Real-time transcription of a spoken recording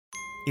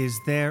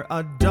Is there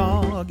a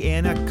dog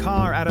in a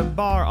car at a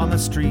bar on the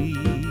street?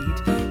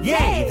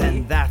 Yay!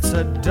 Then that's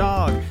a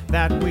dog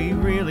that we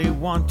really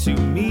want to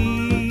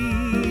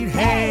meet.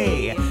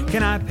 Hey,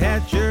 can I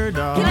pet your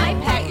dog? Can I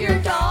pet your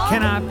dog?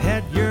 Can I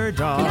pet your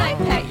dog? Can I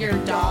pet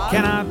your dog?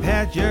 Can I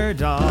pet your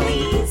dog?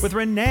 Please. With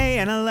Renee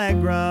and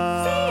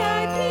Allegra.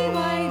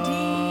 CIPYD.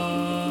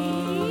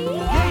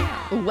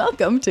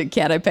 Welcome to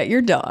Can I Pet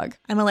Your Dog?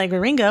 I'm Allegra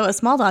Ringo, a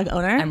small dog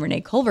owner. I'm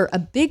Renee Culver, a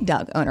big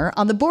dog owner.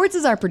 On the boards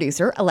is our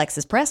producer,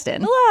 Alexis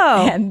Preston.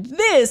 Hello. And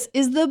this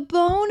is the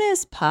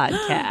bonus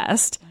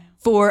podcast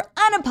for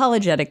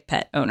unapologetic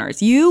pet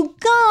owners. You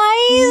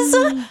guys,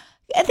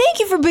 thank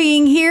you for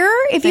being here.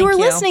 If you Thank are you.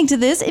 listening to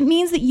this, it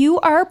means that you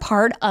are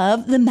part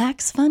of the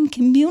MaxFun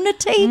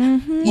community.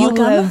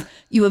 Welcome.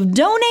 You have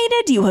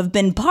donated. You have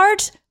been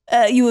part.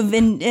 You have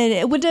been,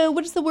 what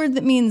is the word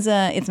that means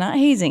it's not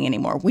hazing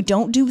anymore? We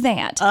don't do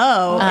that.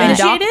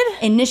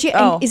 Initiated?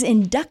 Oh. Is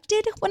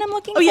inducted what I'm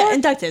looking for? Oh, yeah,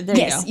 inducted. There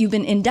you Yes, go. you've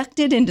been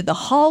inducted into the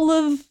Hall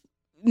of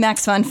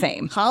MaxFun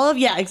fame.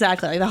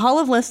 Exactly. Like the Hall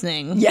of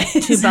Listening. Yes.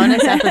 To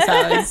bonus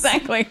episodes.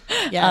 Exactly.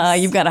 Yes.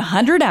 You've got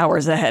 100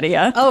 hours ahead of you.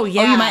 Oh,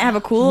 yeah. Oh, you might have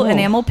a cool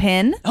enamel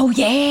pin. Oh,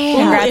 yeah.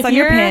 Congrats If on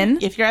your you're- pin.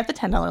 If you're at the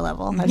 $10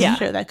 level, that's Yeah.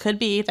 true. That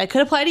could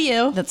apply to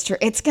you. That's true.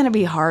 It's going to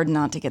be hard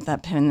not to get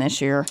that pin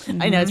this year.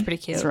 I know, it's pretty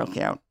cute. It's real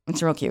cute.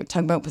 It's real cute.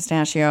 Tugboat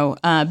pistachio.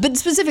 But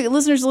specific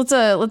listeners,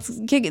 let's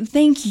kick it.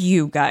 Thank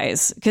you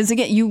guys, because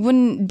again, you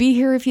wouldn't be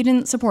here if you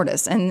didn't support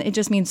us, and it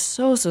just means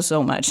so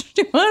much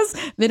to us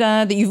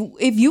that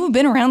if you have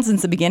been around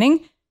since the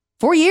beginning,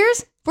 4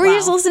 years, 4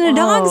 years listening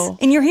to dogs, Whoa.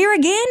 and you're here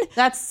again.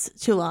 That's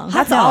too long.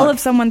 That's dog. all of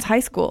someone's high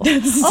school.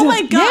 Oh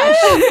my gosh.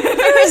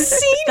 You're a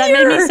senior. That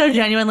made me so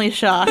genuinely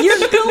shocked. You're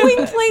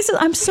going places.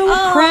 I'm so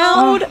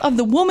proud of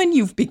the woman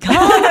you've become.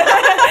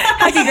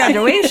 Happy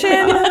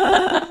graduation.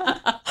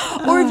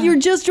 Or if you're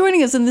just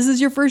joining us and this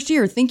is your first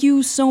year, thank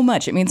you so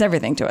much. It means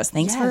everything to us.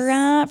 Thanks for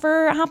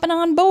hopping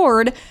on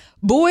board.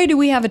 Boy, do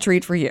we have a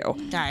treat for you.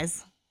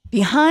 Guys.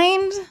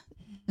 Behind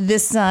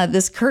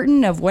this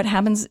curtain of what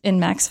happens in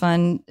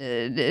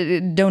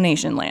MaxFun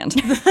donation land,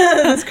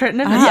 This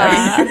curtain of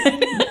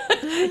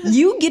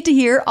you get to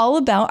hear all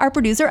about our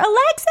producer,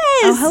 Alexis.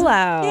 Oh,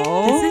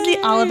 hello. This is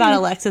the All About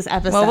Alexis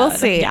episode. Well, we'll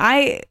see.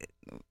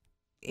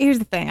 Here's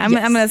the thing. I'm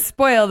going to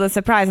spoil the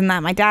surprise in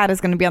that my dad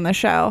is going to be on the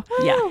show.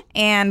 Yeah.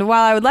 And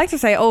while I would like to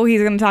say, oh,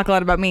 he's going to talk a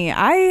lot about me,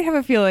 I have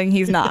a feeling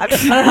he's not.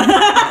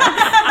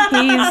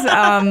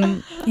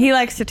 He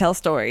likes to tell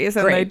stories,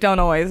 and they Right. don't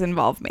always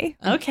involve me.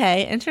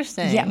 Okay,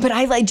 interesting. Yeah, but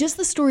I like just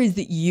the stories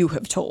that you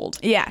have told.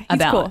 Yeah, he's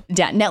about cool.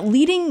 Dad. Now,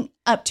 leading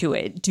up to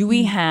it, do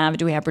we have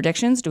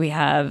predictions? Do we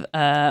have?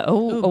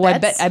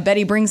 bets? I bet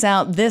he brings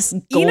out this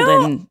golden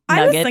nugget.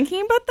 I was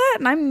thinking about that,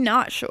 and I'm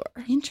not sure.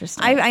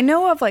 Interesting. I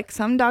know of like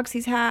some dogs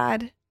he's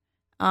had,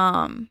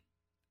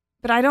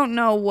 but I don't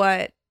know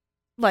what,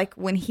 like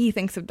when he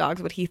thinks of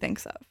dogs, what he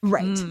thinks of.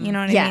 right. You know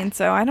what Yeah. I mean?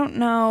 So I don't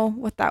know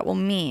what that will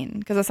mean,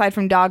 because aside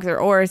from dogs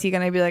or is he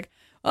going to be like,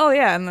 oh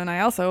yeah, and then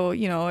I also,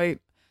 I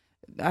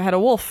had a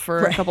wolf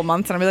for a couple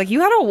months, and I'll be like,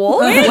 you had a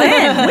wolf? When?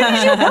 When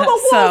did you have a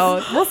wolf?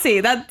 So we'll see.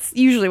 That's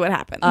usually what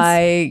happens.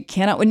 I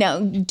cannot. Now,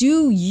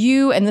 do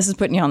you? And this is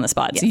putting you on the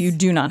spot, so you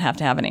do not have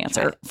to have an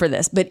answer for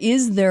this. But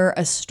is there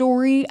a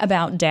story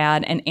about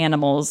Dad and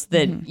animals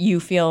that you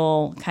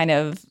feel kind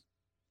of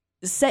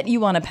set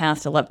you on a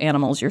path to love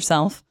animals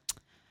yourself?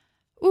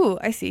 Ooh,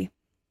 I see.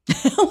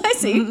 Oh, I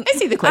see. I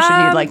see the question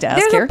you'd like to ask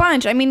There's here. a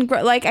bunch. I mean,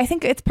 like I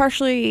think it's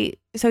partially.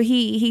 So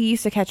he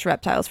used to catch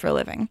reptiles for a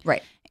living,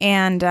 Right.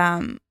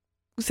 and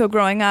so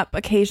growing up,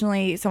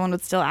 occasionally someone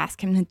would still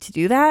ask him to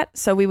do that.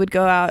 So we would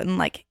go out and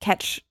like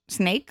catch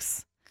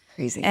snakes.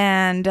 Crazy.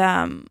 And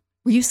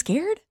Were you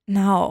scared?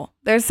 no,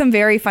 there's some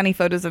very funny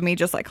photos of me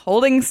just like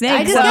holding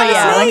snakes. just got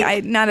a snake.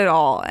 Like not at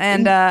all.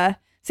 And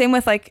same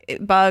with like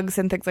bugs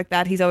and things like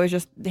that. He's always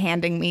just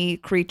handing me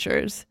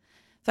creatures.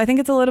 So I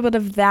think it's a little bit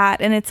of that.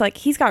 And it's like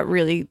he's got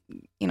really,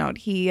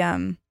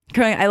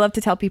 I love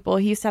to tell people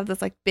he used to have this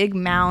like big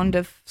mound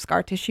of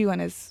scar tissue on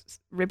his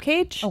rib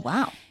cage. Oh,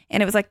 wow.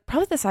 And it was like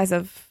probably the size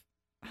of,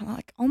 I don't know,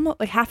 like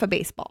almost like half a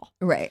baseball.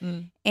 Right.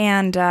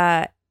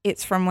 And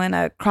it's from when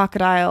a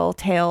crocodile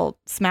tail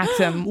smacked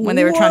him when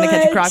they were trying to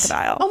catch a What?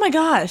 crocodile. Oh my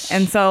gosh.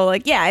 And so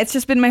like, yeah, it's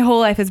just been my whole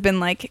life has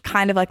been like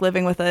kind of like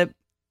living with an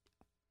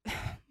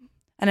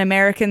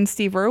American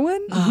Steve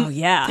Irwin. Oh,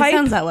 yeah. it type.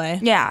 sounds that way.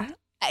 Yeah.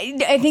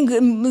 I think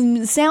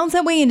sounds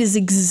that way and is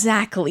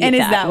exactly And is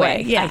that that way.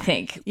 way, yeah. I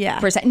think. Yeah.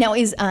 Now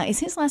is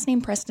his last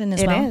name Preston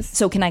as It well? is.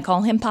 So can I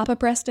call him Papa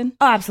Preston?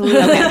 Oh, absolutely.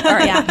 Okay. All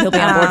right. Yeah. He'll be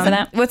on board for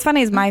that. What's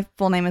funny is my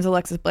full name is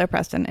Alexis Blair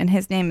Preston, and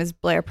his name is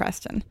Blair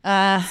Preston.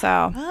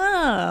 So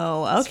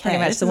Oh, okay. That's pretty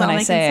much This so is when all I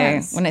making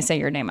say sense.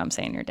 your name, I'm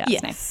saying your dad's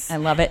Yes. name.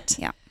 I love it.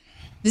 Yeah.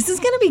 This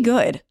is going to be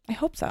good. I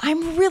hope so.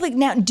 I'm really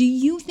now. Do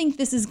you think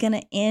this is going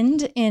to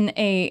end in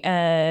a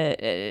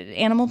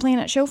Animal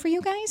Planet show for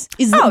you guys?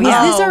 Is this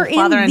our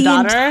Father end and the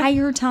daughter?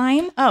 entire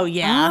time? Oh,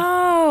 yeah.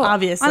 Oh,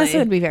 Obviously. honestly,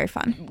 it would be very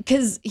fun.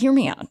 Because hear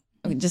me out.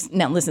 just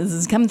now listen, this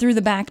is coming through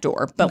the back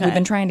door, but we've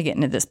been trying to get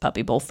into this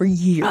puppy bowl for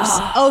years.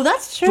 Oh,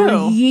 that's true.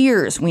 For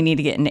years, we need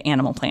to get into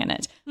Animal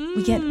Planet.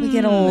 We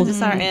get old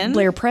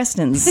Blair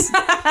Preston's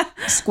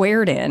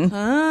squared in,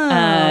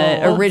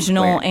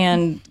 original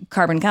and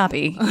carbon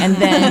copy, and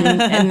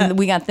then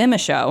we got them a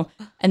show,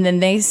 and then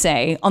they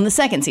say on the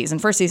second season,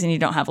 first season you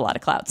don't have a lot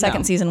of clout.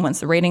 Second season, once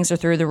the ratings are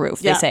through the roof,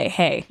 they say,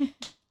 hey,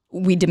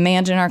 we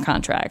demand in our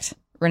contract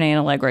Renee and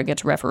Allegra get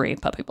to referee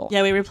Puppy Bowl.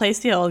 Yeah, we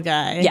replaced the old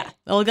guy. Yeah.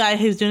 The old guy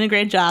who's doing a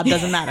great job,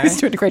 doesn't matter. He's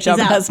doing a great job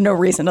and has no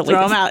reason to leave.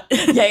 Throw him out.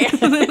 Yeah.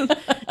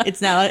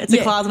 It's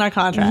a clause in our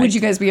contract. Would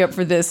you guys be up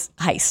for this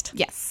heist?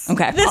 Yes.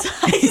 Okay. This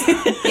heist.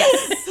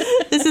 Yes.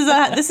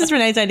 This is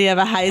Renee's idea of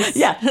a heist.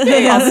 Yeah.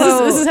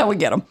 This is how we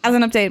get them. As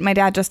an update, my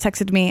dad just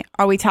texted me,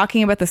 are we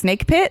talking about the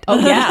snake pit? Oh,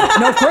 yeah.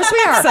 No, of course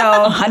we are. So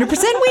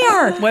 100% we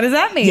are. what does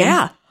that mean?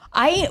 Yeah.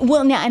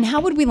 Now, and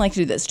how would we like to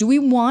do this? Do we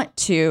want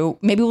to,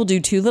 maybe we'll do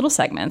 2 little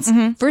segments.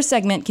 First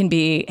segment can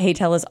be, hey,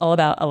 tell us all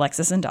about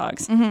Alexis and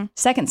dogs.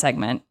 Second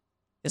segment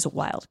is a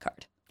wild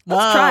card.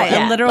 Let's try it.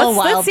 A literal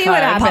wild Let's see card.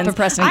 what happens. Papa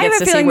Preston I gets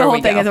have a to see feeling where the we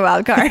whole thing go. is a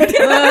wild card.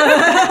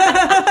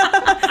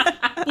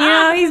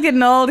 He's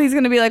getting old. He's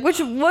going to be like,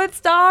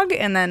 what's dog?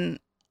 And then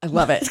I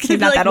love it.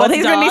 he's not that old. what's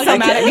He's going to be so dog?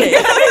 mad at me.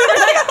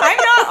 I'm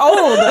not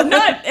old. I'm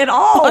not at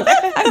all.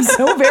 I'm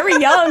so very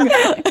young.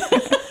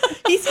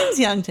 He seems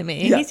young to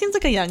me. Yeah. He seems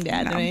like a young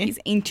dad to me. He's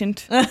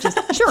ancient.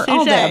 Sure,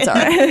 all dads are.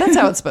 That's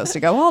how it's supposed to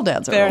go. All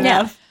dads are. Fair old.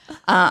 enough.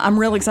 I'm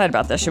really excited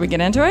about this. Should we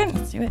get into it?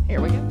 Let's do it.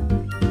 Here we go.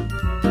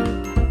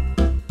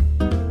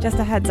 Just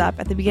a heads up,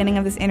 at the beginning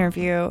of this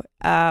interview,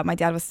 my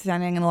dad was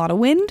standing in a lot of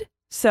wind,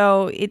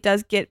 so it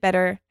does get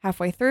better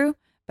halfway through,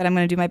 but I'm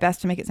going to do my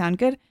best to make it sound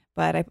good,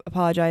 but I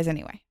apologize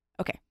anyway.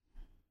 Okay.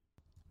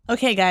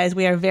 Okay, guys,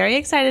 we are very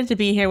excited to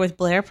be here with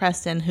Blair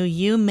Preston, who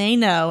you may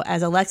know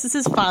as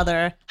Alexis's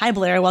father. Hi,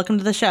 Blair. Welcome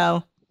to the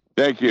show.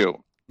 Thank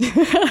you.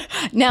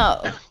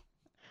 Now,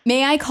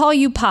 may I call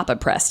you Papa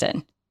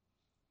Preston?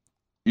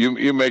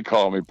 You may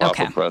call me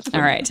Papa Preston.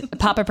 All right.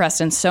 Papa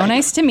Preston, so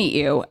nice to meet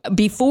you.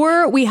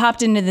 Before we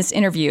hopped into this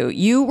interview,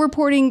 you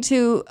reporting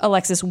to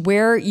Alexis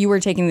where you were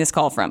taking this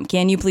call from.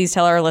 Can you please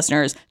tell our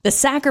listeners the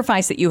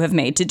sacrifice that you have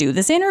made to do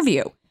this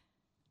interview?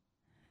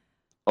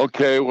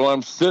 Okay, well,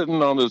 I'm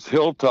sitting on this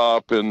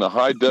hilltop in the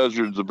high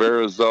deserts of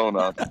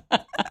Arizona.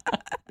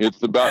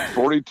 It's about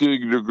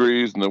 42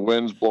 degrees and the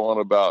wind's blowing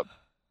about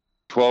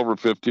 12 or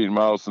 15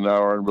 miles an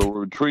hour, and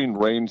we're between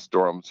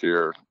rainstorms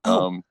here.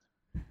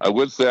 I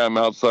would say I'm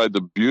outside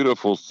the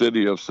beautiful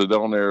city of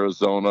Sedona,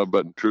 Arizona,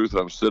 but in truth,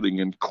 I'm sitting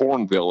in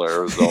Cornville,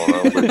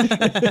 Arizona, which,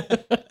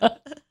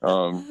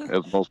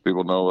 as most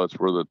people know, that's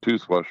where the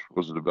toothbrush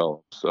was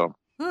developed. So,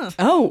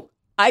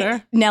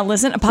 Now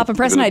listen, Papa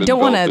Preston, I don't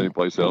want to.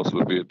 Anyplace else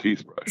would be a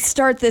toothbrush.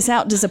 Start this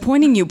out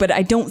disappointing you, but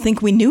I don't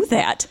think we knew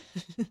that.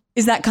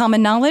 Is that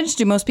common knowledge?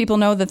 Do most people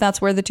know that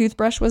that's where the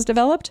toothbrush was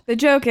developed? The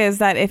joke is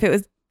that if it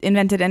was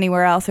invented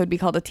anywhere else, it would be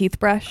called a teeth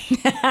brush.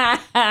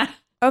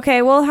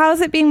 Okay, well,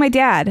 how's it being my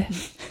dad?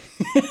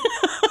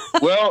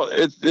 Well,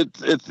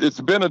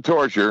 it's been a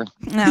torture.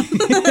 No.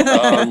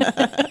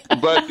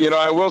 But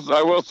I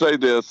will say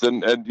this,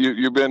 and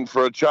you've been,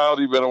 for a child,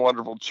 you've been a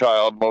wonderful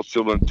child. Most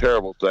children are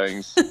terrible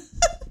things,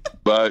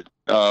 but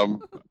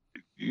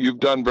you've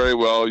done very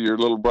well. Your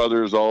little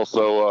brother has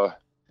also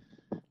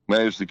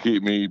managed to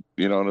keep me,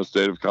 in a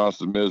state of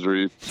constant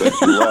misery since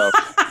you left.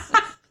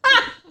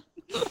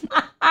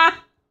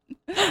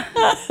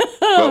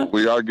 But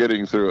we are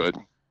getting through it.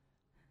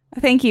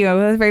 Thank you. I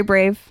was very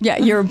brave. Yeah,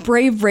 you're a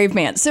brave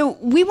man. So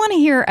we want to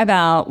hear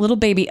about little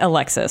baby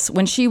Alexis.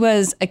 When she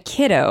was a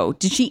kiddo,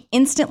 did she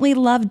instantly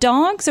love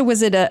dogs, or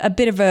was it a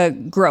bit of a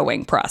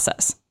growing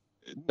process?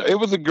 It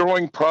was a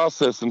growing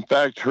process. In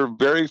fact, her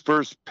very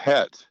first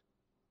pet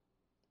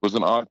was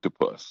an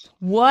octopus.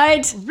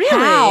 What? Really?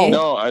 How?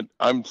 No,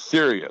 I'm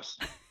serious.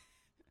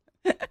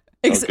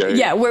 Okay.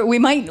 Yeah, we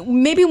might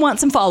maybe want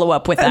some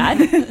follow-up with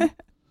that.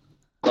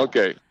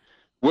 Okay.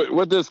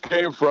 What this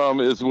came from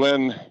is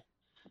when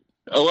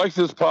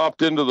Alexis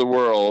popped into the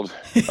world,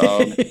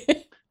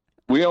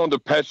 we owned a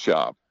pet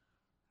shop.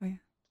 Oh, yeah.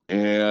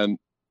 And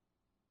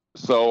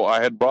so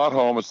I had brought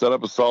home and set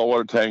up a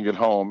saltwater tank at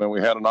home, and we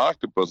had an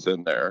octopus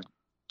in there.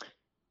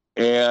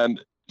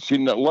 And she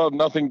loved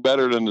nothing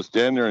better than to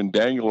stand there and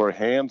dangle her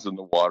hands in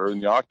the water,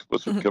 and the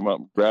octopus would come up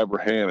and grab her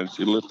hand, and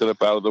she lifted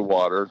up out of the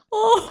water.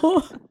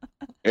 Oh.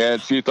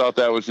 And she thought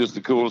that was just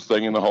the coolest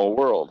thing in the whole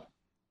world.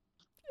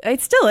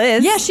 It still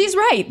is. Yeah, she's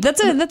right.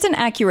 That's an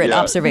accurate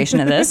observation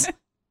of this.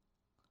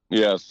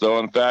 Yeah. So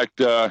in fact,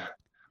 one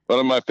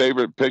of my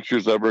favorite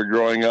pictures of her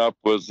growing up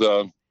was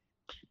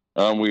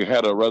we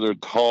had a rather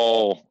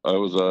tall. It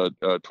was a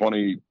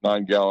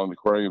 29-gallon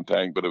aquarium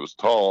tank, but it was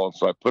tall, and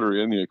so I put her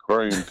in the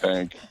aquarium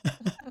tank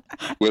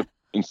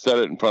and set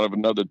it in front of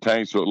another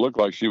tank, so it looked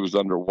like she was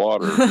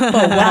underwater.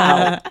 Oh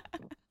wow!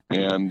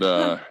 And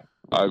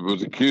I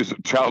was accused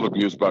of child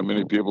abuse by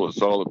many people that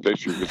saw the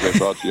picture because they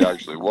thought she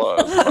actually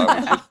was. I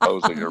was just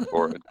posing her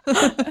for it.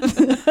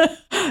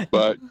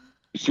 But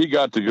she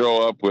got to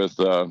grow up with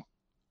a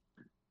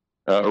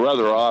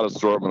rather odd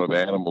assortment of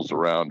animals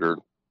around her.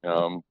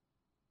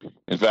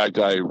 In fact,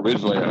 I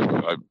originally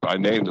I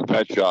named the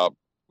pet shop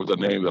with a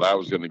name that I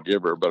was going to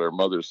give her, but her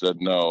mother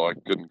said no. I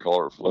couldn't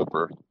call her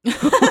Flipper.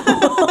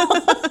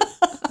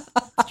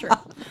 True.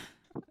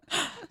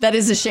 That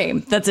is a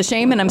shame. That's a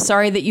shame, and I'm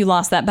sorry that you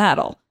lost that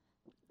battle.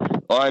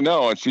 Well, I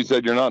know, and she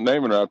said, you're not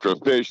naming her after a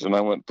fish, and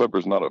I went,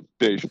 Flipper's not a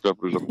fish,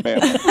 Flipper's a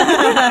mammal.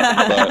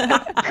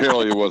 But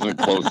apparently it wasn't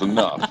close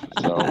enough.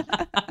 So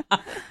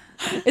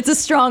It's a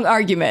strong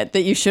argument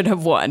that you should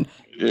have won.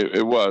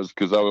 it was,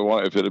 because I would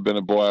want, if it had been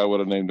a boy, I would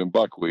have named him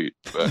Buckwheat.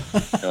 But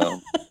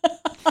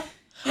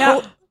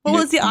Yeah. What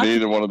was the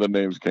neither one of the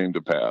names came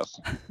to pass.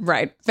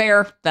 Right.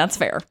 Fair. That's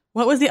fair.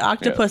 What was the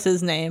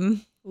octopus's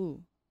name? Ooh.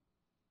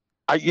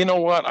 You know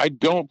what? I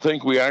don't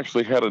think we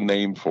actually had a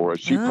name for it.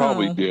 She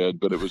probably did,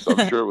 but I'm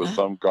sure it was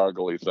some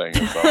gargly thing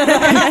or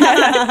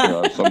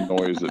something. Some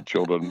noise that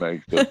children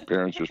make that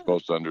parents are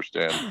supposed to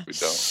understand. If we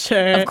don't.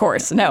 Sure. Of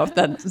course. No,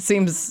 that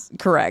seems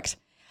correct.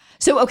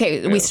 So,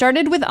 okay, we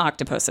started with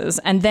octopuses,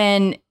 and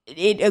then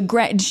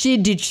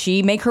did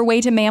she make her way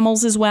to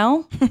mammals as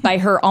well by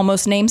her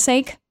almost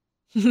namesake?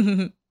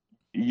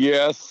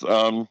 Yes.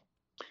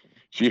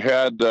 She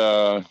had,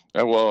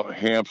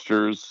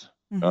 hamsters.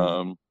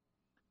 Mm-hmm.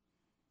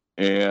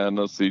 And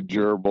let's see,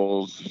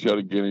 gerbils. She had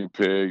a guinea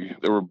pig.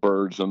 There were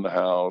birds in the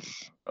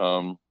house.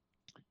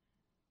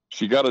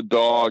 She got a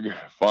dog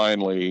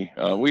finally.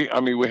 We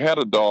had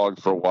a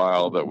dog for a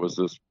while that was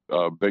this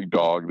big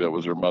dog that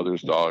was her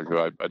mother's dog. Who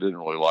I didn't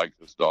really like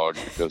this dog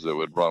because it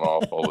would run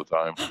off all the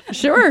time.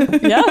 Sure.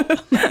 Yeah.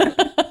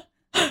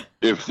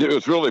 It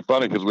was really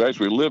funny because we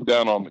actually lived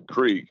down on the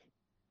creek.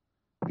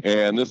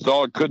 And this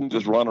dog couldn't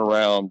just run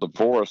around the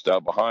forest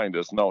out behind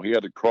us. No, he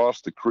had to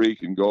cross the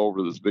creek and go over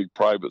to this big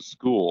private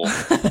school.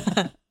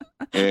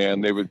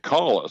 And they would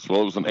call us. Well,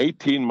 it was an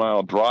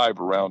 18-mile drive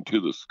around to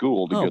the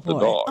school to get the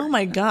dog. Oh,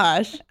 my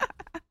gosh.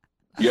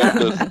 Yet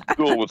the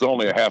school was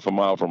only a half a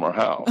mile from our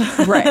house.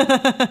 Right.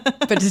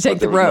 But to take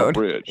the there was no road.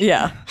 bridge.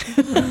 Yeah.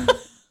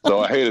 So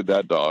I hated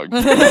that dog.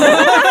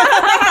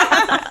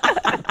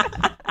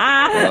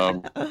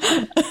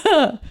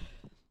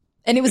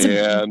 And it was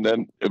and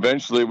then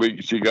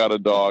eventually she got a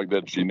dog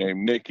that she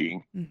named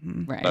Nikki.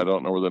 Mm-hmm. right. I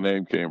don't know where the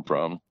name came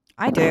from.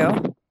 I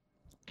do.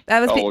 That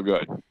was well,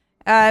 good.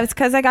 it was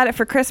because I got it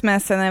for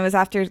Christmas, and it was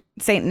after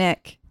Saint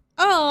Nick.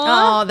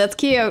 Oh, that's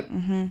cute.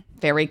 Mm-hmm.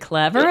 Very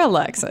clever,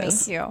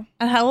 Alexis. Thank you.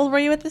 And how old were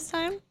you at this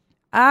time?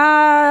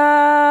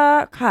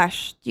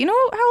 Gosh, do you know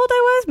how old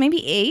I was?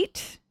 Maybe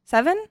 8,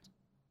 7?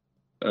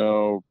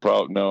 Oh,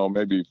 probably no,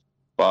 maybe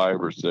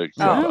 5 or 6.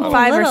 Oh, I don't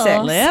 5 or little.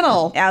 6.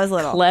 Little. Yeah, I was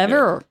little.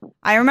 Clever.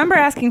 I remember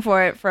asking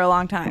for it for a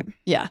long time.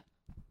 Yeah.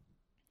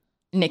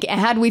 Nikki,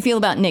 how'd we feel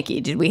about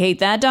Nikki? Did we hate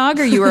that dog,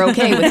 or you were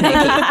okay with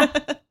Nikki?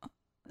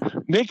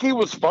 Nikki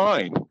was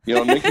fine.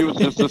 Nikki was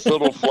just this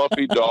little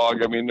fluffy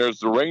dog. I mean, there's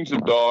the range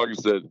of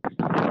dogs that,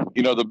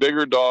 the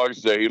bigger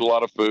dogs, they eat a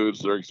lot of food,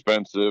 so they're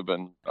expensive,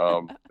 and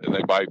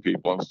they bite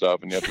people and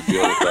stuff, and you have to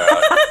deal with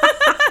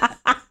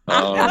that.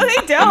 No, they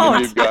And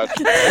don't.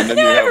 then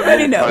you have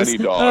everybody little knows. tiny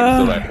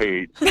dogs that I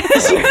hate.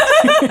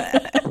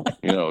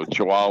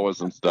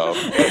 Chihuahuas and stuff.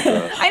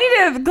 But, I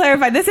need to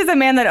clarify. This is a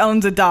man that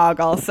owns a dog,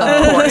 also.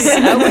 Of course.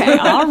 Okay.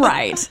 All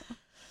right.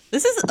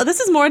 This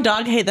is more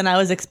dog hate than I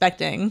was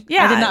expecting.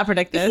 Yeah, I did not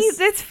predict this.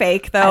 It's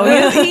fake, though.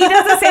 He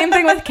does the same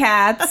thing with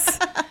cats.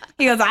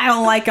 He goes, I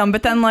don't like them.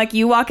 But then,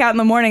 you walk out in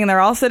the morning and they're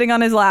all sitting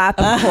on his lap.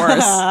 Of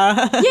course.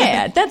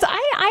 Yeah. That's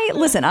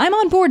listen, I'm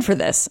on board for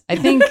this. I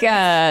think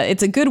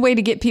it's a good way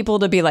to get people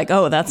to be like,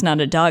 oh, that's not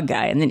a dog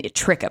guy. And then you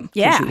trick them.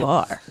 Yeah. You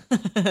are.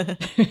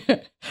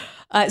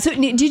 So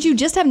did you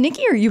just have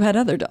Nikki, or you had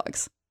other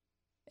dogs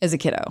as a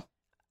kiddo?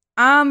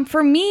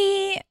 For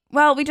me,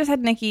 well, we just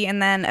had Nikki,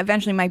 and then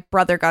eventually my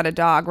brother got a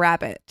dog,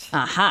 Rabbit,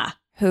 Aha.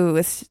 who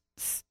is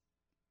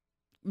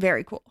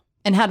very cool.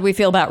 And how do we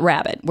feel about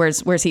Rabbit?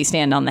 Where's he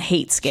stand on the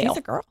hate scale? She's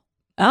a girl.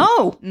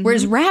 Oh, Mhm.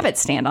 where's Rabbit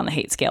stand on the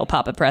hate scale,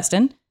 Papa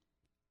Preston?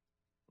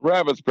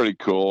 Rabbit's pretty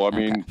cool. I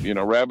mean,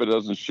 Rabbit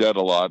doesn't shed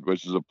a lot,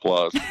 which is a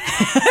plus.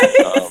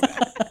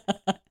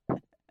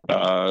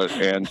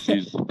 And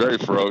she's very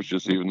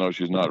ferocious, even though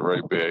she's not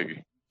very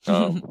big.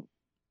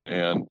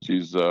 And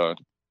she's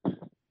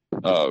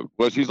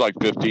she's like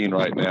 15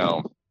 right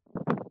now.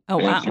 Oh,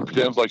 and wow. she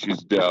pretends like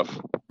she's deaf.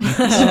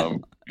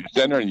 You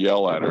stand there and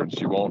yell at her, and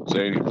she won't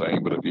say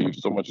anything. But if you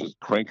so much as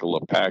crinkle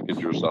a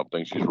package or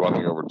something, she's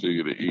running over to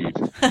you to eat.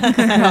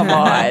 Come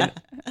on.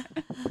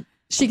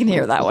 She can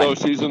hear that So one.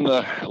 she's in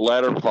the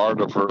latter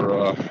part of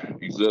her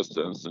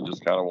existence and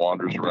just kind of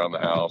wanders around the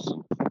house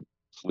and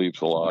sleeps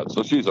a lot.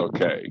 So she's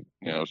okay.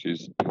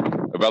 She's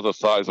about the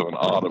size of an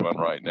ottoman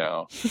right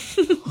now.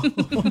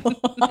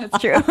 That's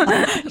true.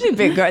 She's a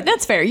big girl.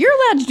 That's fair. You're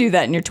allowed to do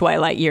that in your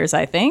twilight years,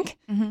 I think.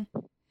 Mhm.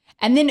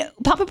 And then,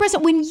 Papa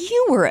Preston, when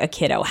you were a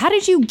kiddo, how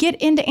did you get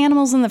into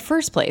animals in the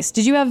first place?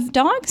 Did you have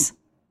dogs?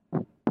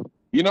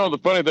 The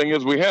funny thing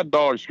is we had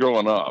dogs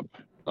growing up.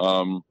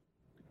 My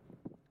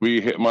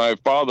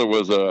father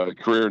was a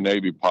career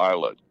Navy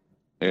pilot,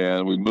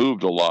 and we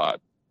moved a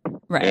lot.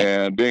 Right.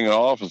 And being an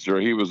officer,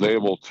 we were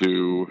able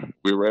to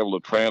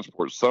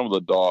transport some of the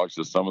dogs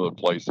to some of the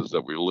places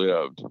that we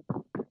lived.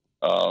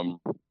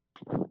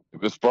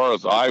 As far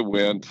as I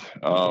went,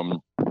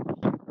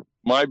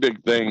 my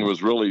big thing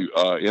was really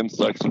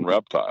insects and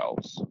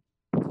reptiles.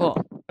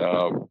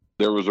 Cool.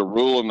 There was a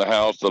rule in the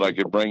house that I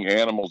could bring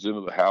animals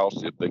into the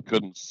house if they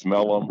couldn't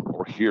smell them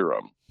or hear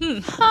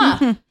them.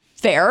 Huh.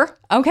 Fair.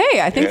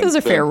 Okay, I think And those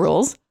are fair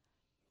rules.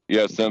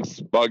 Yeah, since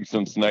bugs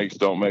and snakes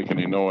don't make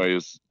any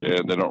noise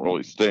and they don't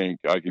really stink,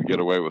 I could get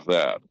away with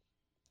that.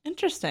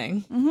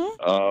 Interesting.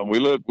 We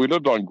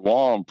lived on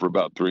Guam for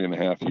about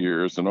 3.5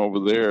 years, and over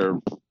there,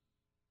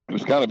 it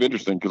was kind of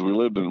interesting because we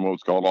lived in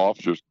what's called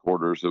officers'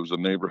 quarters. It was a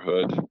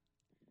neighborhood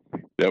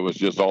that was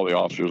just all the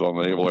officers on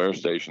the Naval Air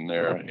Station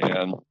there,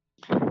 and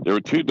there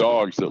were 2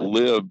 dogs that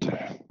lived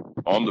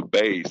on the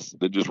base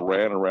that just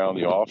ran around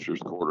the officers'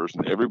 quarters,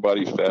 and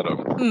everybody fed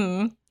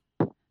them.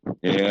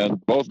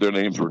 And both their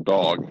names were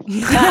Dog.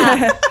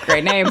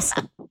 Great names.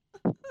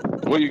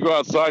 Well, you go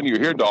outside and you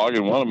hear Dog,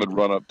 and one of them would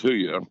run up to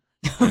you,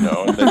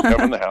 and they'd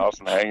come in the house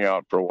and hang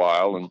out for a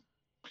while, and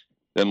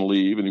then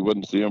leave, and you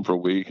wouldn't see them for a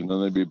week, and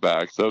then they'd be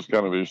back. So it was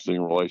kind of an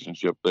interesting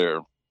relationship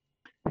there.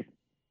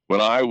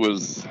 When I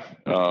was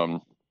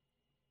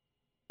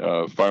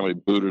finally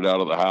booted out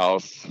of the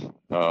house,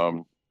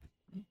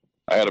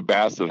 I had a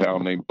basset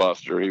hound named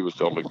Buster. He was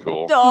totally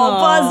cool. Oh,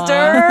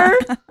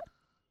 Buster.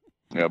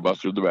 Yeah,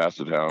 Buster the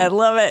basset hound. I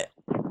love it.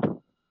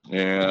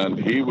 And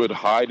he would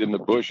hide in the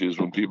bushes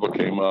when people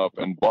came up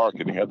and bark,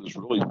 and he had this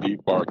really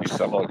deep bark. He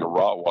sounded like a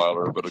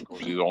Rottweiler, but of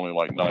course he's only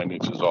like 9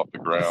 inches off the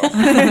ground.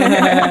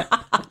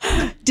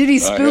 Did he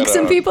spook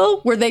some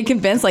people? Were they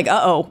convinced, like,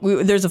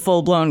 there's a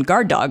full-blown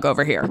guard dog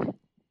over here?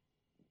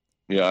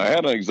 Yeah, I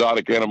had an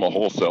exotic animal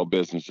wholesale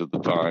business at the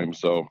time,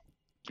 so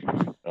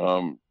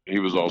he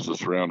was also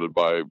surrounded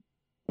by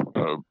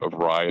a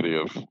variety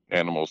of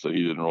animals that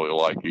he didn't really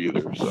like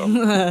either. So.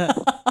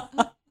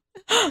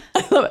 I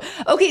love it.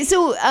 Okay,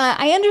 so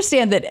I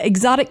understand that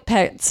exotic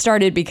pets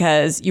started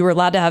because you were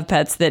allowed to have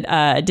pets that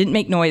didn't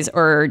make noise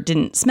or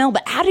didn't smell.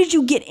 But how did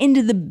you get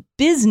into the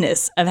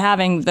business of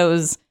having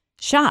those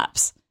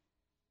shops?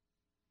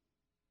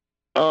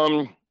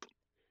 What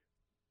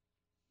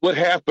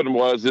happened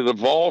was it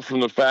evolved from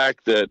the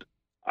fact that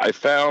I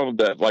found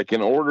that, like,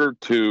 in order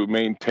to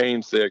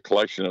maintain, say, a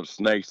collection of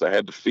snakes, I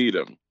had to feed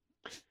them,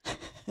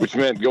 which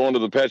meant going to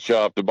the pet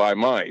shop to buy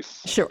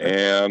mice. Sure.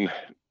 And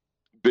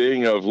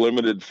being of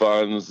limited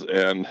funds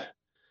and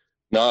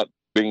not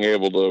being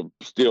able to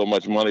steal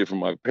much money from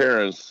my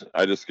parents,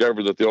 I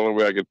discovered that the only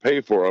way I could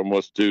pay for them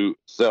was to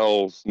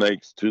sell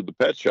snakes to the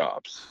pet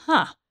shops.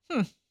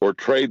 Or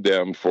trade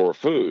them for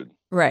food.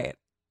 Right.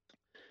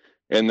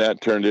 And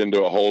that turned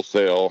into a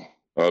wholesale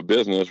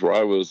business where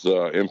I was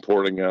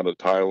importing out of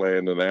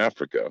Thailand and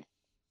Africa.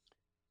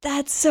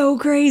 That's so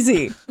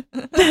crazy.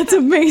 That's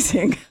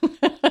amazing.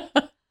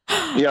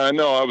 Yeah, I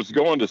know. I was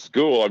going to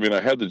school. I mean, I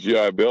had the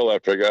GI Bill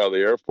after I got out of the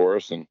Air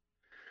Force and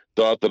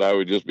thought that I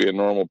would just be a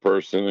normal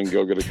person and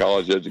go get a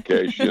college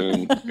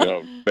education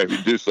and, maybe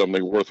do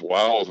something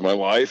worthwhile with my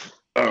life.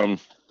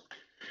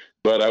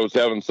 But I was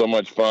having so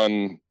much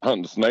fun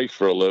hunting snakes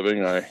for a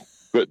living, I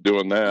quit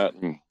doing that.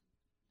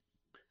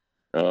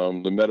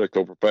 And the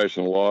medical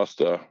profession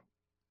lost a,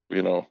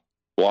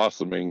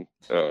 blossoming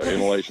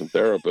inhalation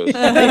therapist.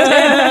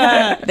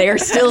 They are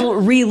still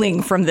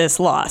reeling from this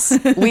loss.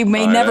 We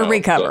may never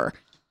recover. So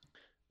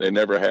they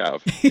never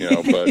have,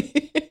 but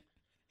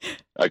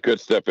I could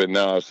step in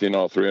now. I've seen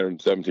all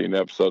 317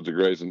 episodes of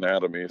Grey's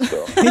Anatomy,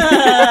 so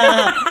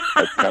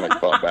I kind of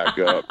caught back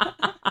up.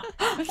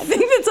 I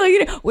think that's all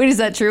you do. Wait, is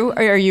that true?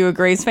 Are you a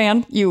Grey's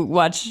fan?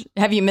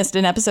 Have you missed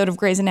an episode of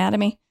Grey's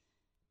Anatomy?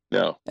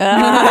 No.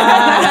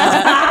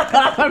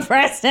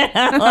 Preston,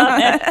 I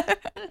love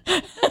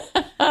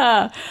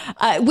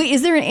it. Wait,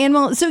 is there an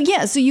animal? So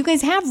you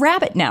guys have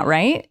Rabbit now,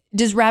 right?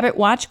 Does Rabbit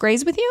watch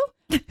Grey's with you?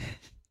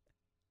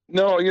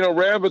 No,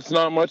 Rabbit's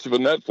not much of a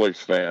Netflix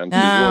fan. She's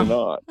really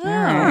not. All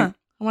right. I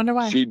wonder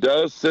why. She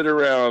does sit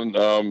around.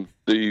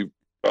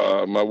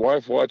 My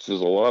wife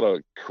watches a lot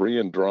of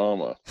Korean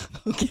drama.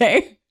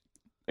 Okay.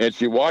 And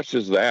she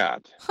watches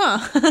that.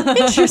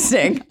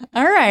 Interesting.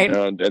 All right.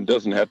 And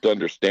doesn't have to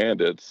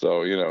understand it.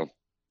 So,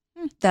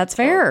 That's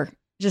fair.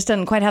 Just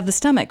doesn't quite have the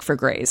stomach for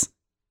Grey's.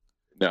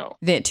 No.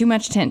 Too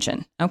much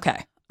tension.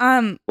 Okay.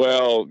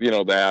 Well,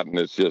 that, and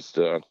it's just,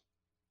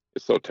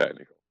 it's so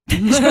technical.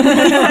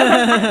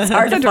 It's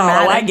hard to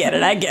follow. I get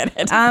it.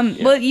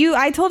 Well,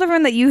 I told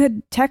everyone that you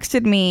had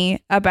texted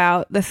me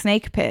about the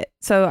snake pit.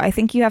 So I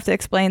think you have to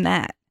explain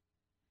that.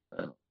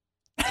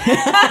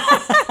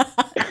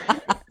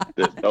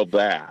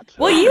 That.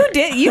 Well, you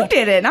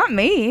did it, not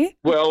me.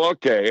 Well,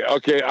 okay.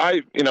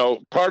 I,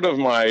 part of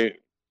my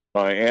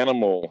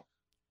animal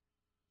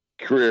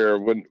career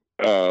when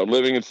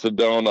living in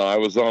Sedona, I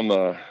was on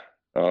the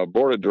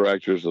board of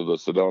directors of the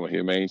Sedona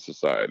Humane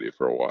Society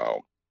for a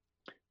while.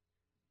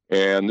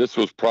 And this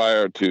was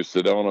prior to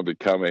Sedona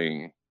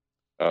becoming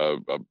a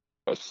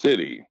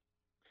city.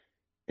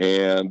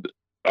 And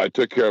I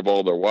took care of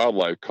all their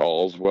wildlife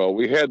calls. Well,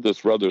 we had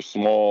this rather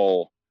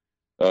small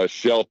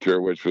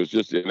shelter, which was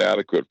just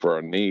inadequate for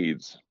our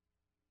needs.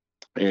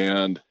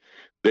 And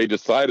they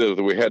decided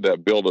that we had to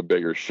build a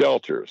bigger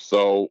shelter.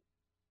 So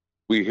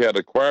we had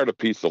acquired a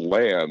piece of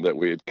land that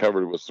we had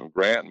covered with some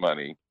grant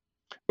money,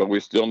 but we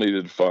still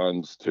needed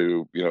funds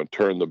to,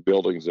 turn the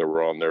buildings that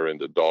were on there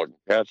into dog and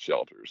cat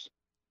shelters,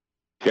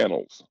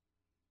 kennels.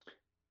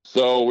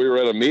 So we were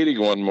at a meeting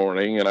one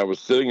morning, and I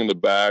was sitting in the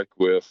back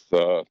with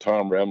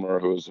Tom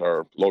Remler, who is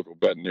our local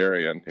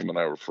veterinarian. Him and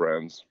I were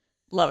friends.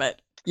 Love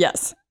it.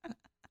 Yes.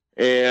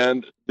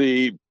 And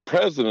the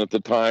president at the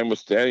time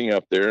was standing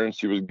up there, and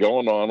she was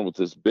going on with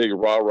this big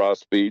rah-rah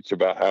speech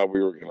about how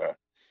we were going to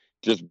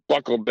just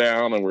buckle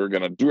down, and we were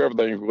going to do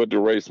everything we could to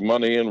raise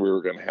money, and we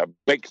were going to have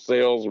bake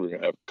sales, we were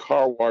going to have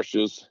car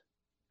washes,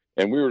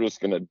 and we were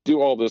just going to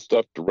do all this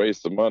stuff to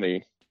raise the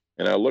money.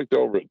 And I looked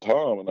over at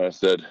Tom, and I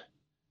said,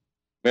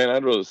 man,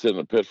 I'd rather sit in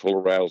a pit full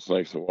of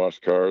rattlesnakes and wash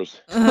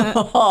cars.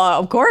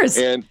 Of course.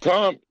 And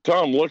Tom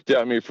looked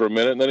at me for a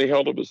minute, and then he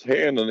held up his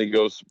hand, and he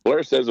goes,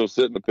 Blair says he'll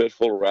sit in a pit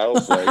full of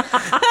rattlesnakes.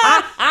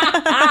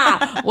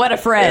 What a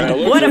friend.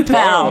 And I What a looked at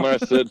pal. Tom, and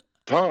I said,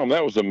 Tom,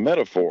 that was a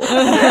metaphor.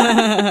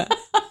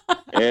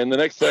 And the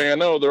next thing I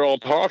know, they're all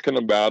talking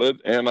about it,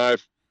 and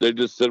they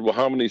just said, well,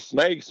 how many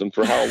snakes and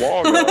for how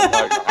long? And I'm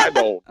like, I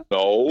don't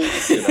know,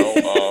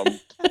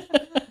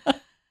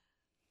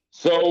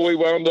 So we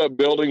wound up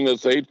building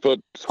this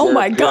 8-foot square Oh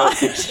my pit,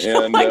 gosh. and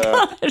Oh my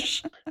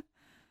gosh.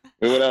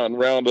 we went out and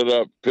rounded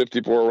up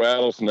 54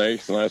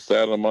 rattlesnakes, and I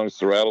sat amongst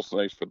the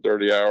rattlesnakes for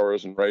 30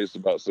 hours and raised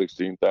about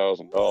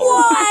 $16,000.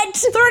 What?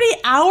 30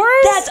 hours?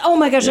 That's, oh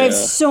my gosh, I have Yeah.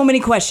 so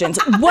many questions.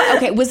 What?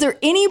 Okay, was there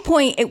any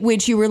point at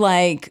which you were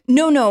like,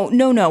 no,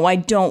 I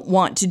don't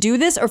want to do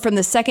this? Or from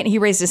the second he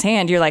raised his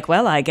hand, you're like,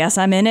 well, I guess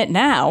I'm in it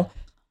now.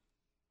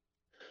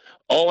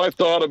 All I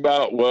thought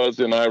about was,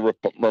 and I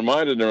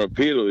reminded him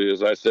repeatedly,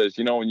 is I says,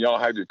 when y'all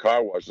have your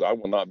car washes, I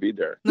will not be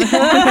there.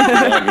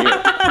 I'm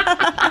here.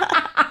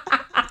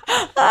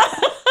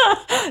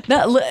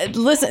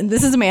 Listen,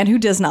 this is a man who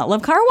does not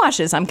love car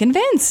washes. I'm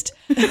convinced.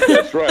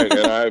 That's right,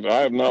 and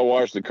I have not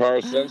washed the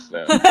car since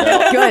then.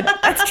 Now, Good.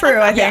 That's true,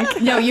 I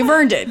think. No, you've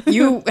earned it.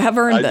 You have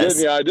earned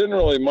this. I didn't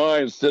really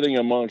mind sitting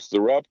amongst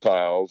the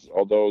reptiles,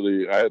 although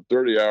I had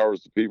 30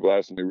 hours of people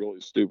asking me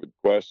really stupid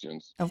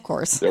questions. Of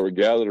course. That were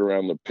gathered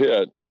around the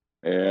pit.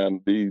 And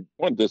the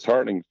one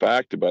disheartening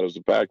fact about it is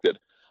the fact that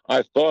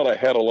I thought I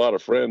had a lot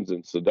of friends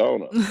in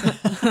Sedona.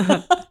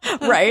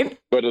 Right?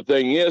 But the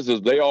thing is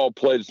they all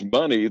pledged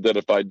money that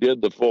if I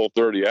did the full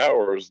 30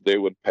 hours, they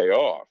would pay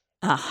off.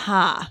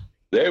 Aha.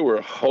 They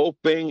were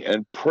hoping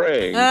and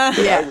praying that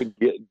I would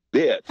get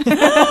bit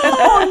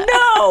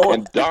Oh, no.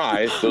 and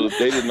die so that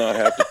they did not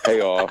have to pay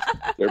off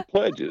their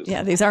pledges.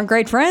 Yeah, these aren't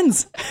great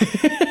friends.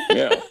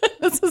 Yeah.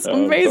 This is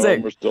Some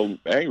amazing. are still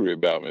angry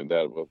about me.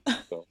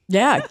 So.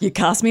 Yeah, you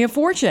cost me a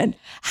fortune.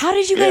 How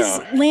did you guys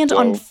land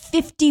on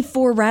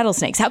 54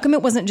 rattlesnakes? How come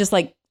it wasn't just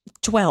like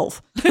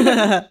 12?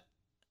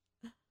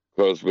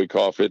 Because we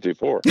caught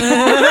 54.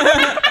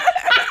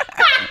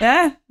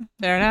 Yeah.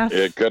 Fair enough.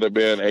 It could have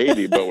been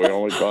 80, but we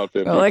only caught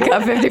 54. Well, I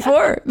got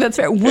 54. That's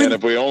fair. And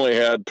if we only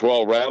had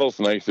 12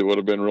 rattlesnakes, it would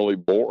have been really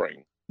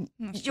boring. Or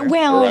I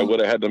Well, would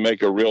have had to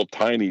make a real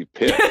tiny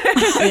pit.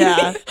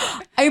 Yeah.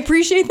 I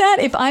appreciate that.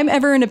 If I'm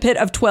ever in a pit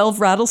of 12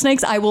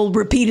 rattlesnakes, I will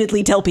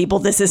repeatedly tell people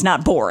this is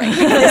not boring.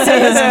 This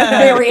is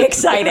very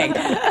exciting.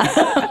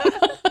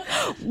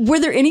 Were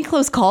there any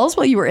close calls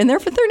while you were in there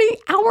for 30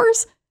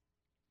 hours?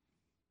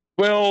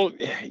 Well,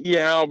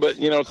 yeah, but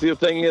see, the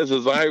thing is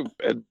I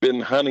had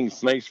been hunting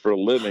snakes for a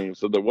living,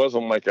 so there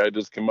wasn't like I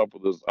just came up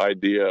with this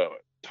idea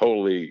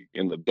totally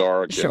in the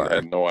dark Sure. and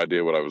had no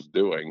idea what I was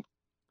doing.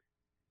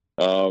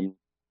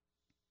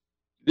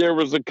 There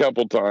was a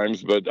couple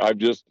times, but I've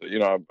just,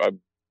 I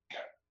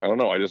don't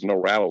know, I just know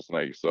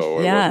rattlesnakes,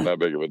 so it wasn't that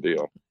big of a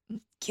deal.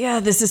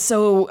 Yeah, this is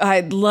so, I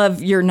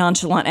love your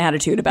nonchalant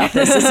attitude about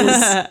this. This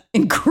is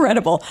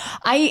incredible.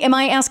 Am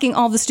I asking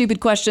all the stupid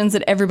questions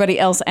that everybody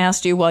else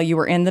asked you while you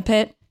were in the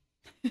pit?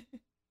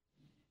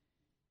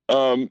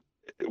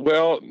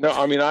 Well, no,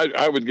 I mean,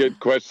 I would get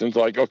questions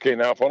like, okay,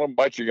 now if one of them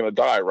bites, you're going to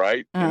die,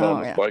 right?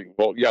 It's like,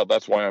 well, yeah,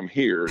 that's why I'm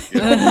here.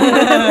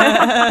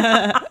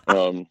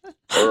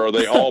 Or are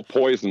they all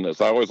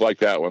poisonous? I always like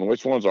that one.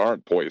 Which ones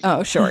aren't poisonous?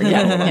 Oh, sure.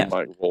 Yeah. And Yeah. I'm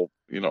like, well,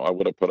 I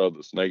would have put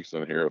other snakes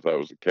in here if that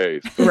was the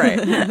case.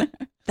 Right.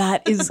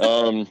 That is.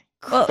 In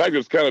fact,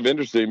 it's kind of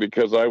interesting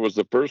because I was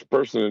the first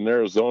person in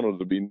Arizona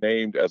to be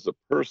named as a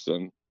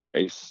person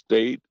a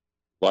state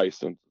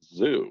licensed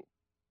zoo.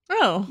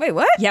 Oh. Wait,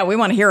 what? Yeah, we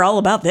want to hear all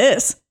about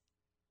this.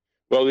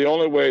 Well, the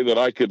only way that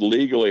I could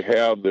legally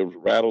have the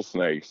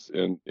rattlesnakes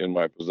in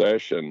my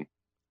possession,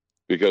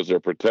 because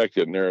they're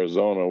protected in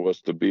Arizona, was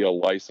to be a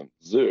licensed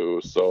zoo.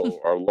 So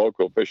our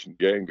local fish and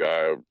game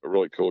guy, a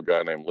really cool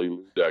guy named Lee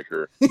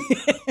Ludecker,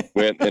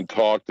 went and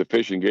talked the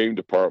fish and game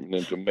department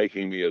into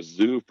making me a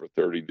zoo for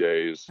 30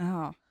 days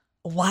Oh.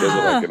 so that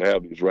Wow. I could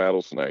have these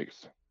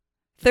rattlesnakes.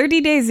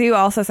 30-Day Zoo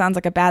also sounds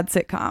like a bad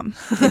sitcom.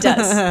 It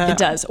does. It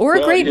does. Or a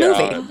Well, great yeah,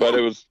 movie. But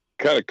it was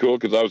kind of cool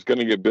because I was going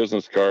to get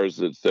business cards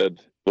that said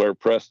Blair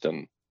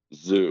Preston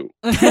Zoo.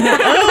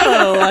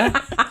 Oh.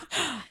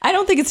 I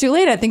don't think it's too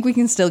late. I think we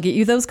can still get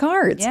you those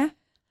cards. Yeah.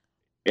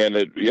 And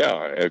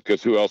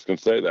because who else can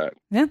say that?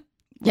 Yeah,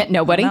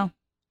 nobody. No.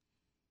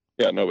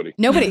 Yeah, nobody.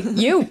 Nobody.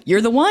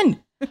 You're the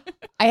one.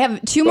 I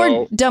have two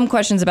more dumb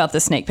questions about the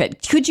snake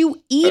pit. Could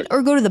you eat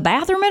or go to the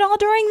bathroom at all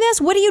during this?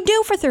 What do you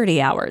do for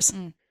 30 hours?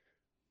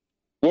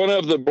 One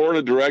of the board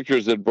of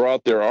directors had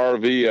brought their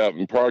RV up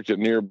and parked it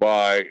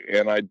nearby,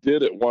 and I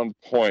did at one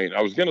point.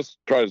 I was going to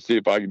try to see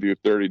if I could do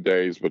 30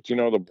 days, but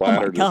the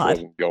bladder just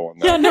wasn't going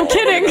that Yeah, no long,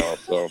 kidding.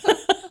 So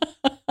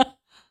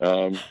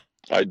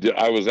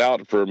I was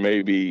out for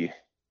maybe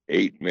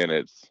 8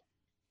 minutes,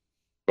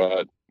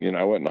 but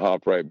I went and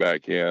hopped right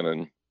back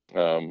in,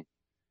 and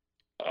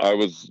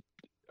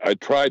I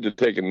tried to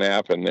take a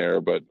nap in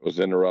there, but was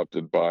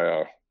interrupted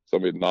by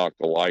somebody knocked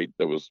the light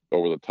that was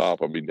over the top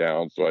of me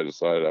down, so I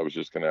decided I was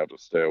just going to have to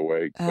stay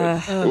awake.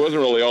 But it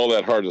wasn't really all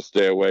that hard to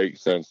stay awake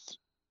since,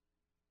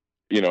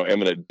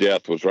 imminent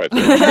death was right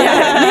there.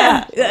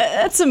 Yeah,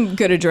 that's some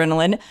good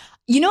adrenaline.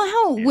 You know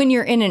how when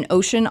you're in an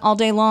ocean all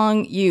day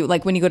long,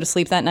 when you go to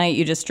sleep that night,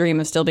 you just dream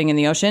of still being in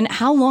the ocean?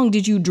 How long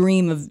did you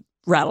dream of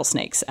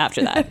rattlesnakes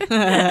after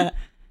that?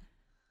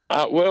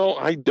 Well,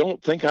 I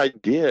don't think I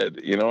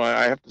did.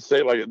 I have to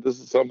say, this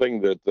is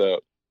something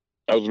that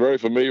I was very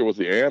familiar with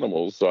the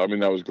animals, so I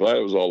was glad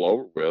it was all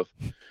over with.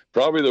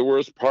 Probably the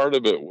worst part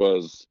of it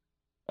was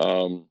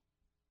the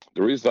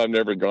reason I've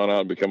never gone out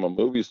and become a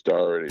movie star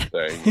or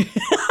anything.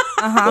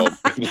 Well,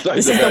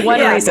 besides the one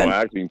reason. No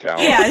acting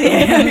talent.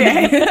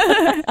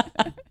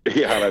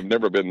 Yeah, and I've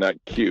never been that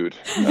cute.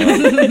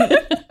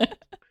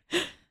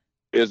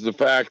 Is the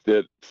fact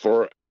that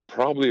for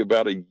probably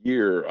about a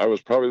year, I was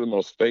probably the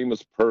most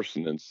famous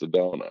person in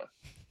Sedona.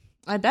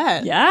 I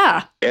bet.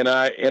 Yeah. And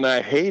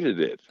I hated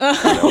it.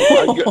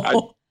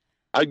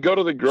 I'd go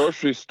to the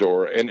grocery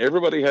store and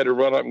everybody had to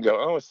run up and go,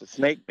 "Oh, it's the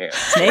snake man."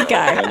 Snake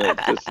guy. And it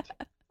just,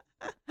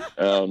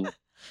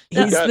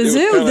 he's the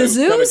zoo. The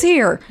zoo's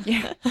here.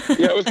 Yeah,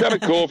 it was kind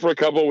of cool for a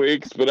couple of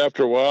weeks, but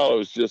after a while, it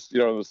was just,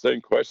 the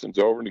same questions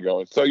over and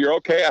going, "So you're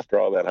okay after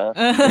all that, huh?"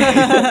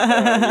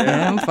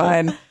 Yeah, I'm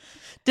fine.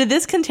 Did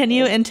this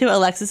continue into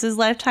Alexis's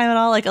lifetime at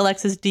all? Like,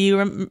 Alexis, do you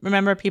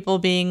remember people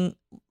being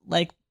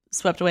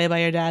swept away by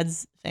your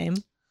dad's fame?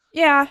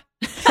 Yeah.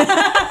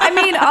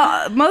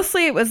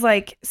 Mostly it was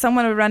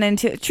someone would run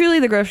into, truly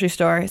the grocery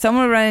store,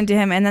 someone would run into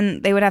him and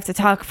then they would have to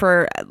talk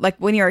for,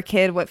 when you're a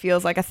kid, what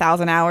feels like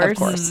 1,000 hours. Of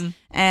course.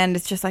 And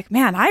it's just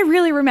man, I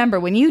really remember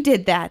when you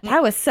did that.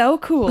 That was so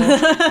cool.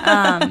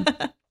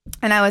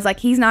 And I was like,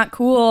 he's not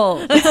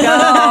cool. Let's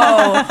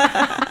go.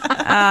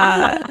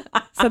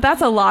 So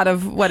that's a lot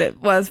of what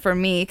it was for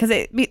me.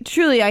 Because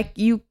truly,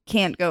 you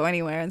can't go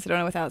anywhere in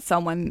Sedona without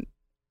someone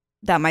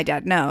that my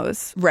dad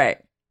knows. Right.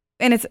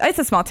 And it's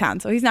a small town,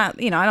 so he's not,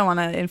 I don't want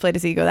to inflate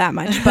his ego that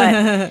much,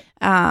 but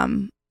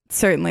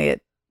certainly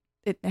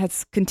it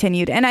has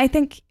continued. And I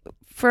think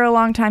for a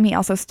long time, he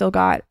also still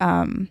got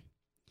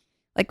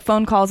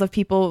phone calls of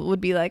people would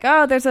be like,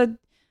 "Oh, there's a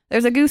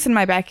goose in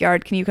my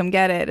backyard. Can you come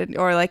get it?"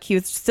 Or he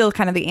was still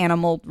kind of the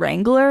animal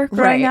wrangler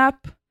growing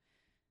up.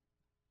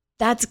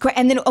 That's great.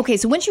 And then, okay,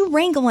 so once you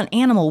wrangle an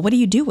animal, what do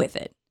you do with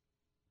it?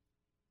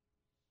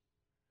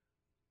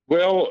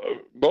 Well,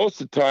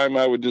 most of the time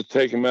I would just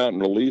take them out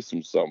and release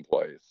them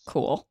someplace.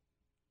 Cool.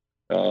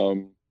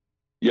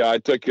 I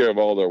took care of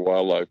all their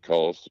wildlife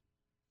calls.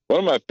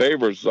 One of my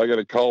favorites, I got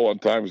a call one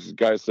time, this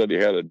guy said he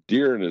had a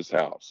deer in his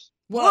house.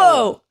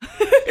 Whoa.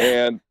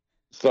 And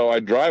so I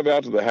drive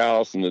out to the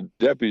house and the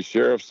deputy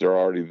sheriffs are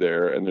already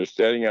there and they're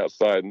standing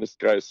outside and this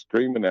guy's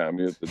screaming at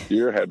me that the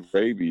deer had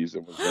rabies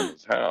and was in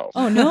his house.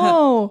 Oh,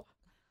 no.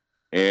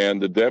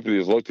 And the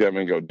deputies looked at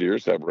me and go,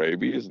 "Deers have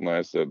rabies?" And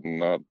I said,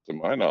 "Not to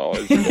my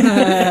knowledge."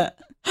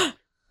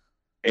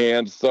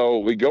 And so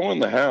we go in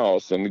the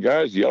house and the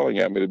guy's yelling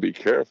at me to be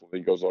careful. He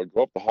goes, "I'll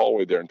go up the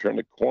hallway there and turn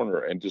the corner,"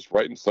 and just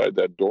right inside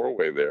that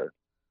doorway there.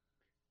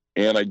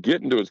 And I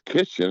get into his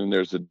kitchen and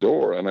there's a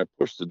door and I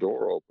push the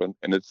door open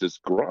and it's this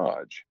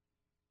garage.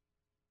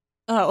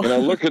 Oh. And I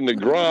look in the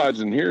garage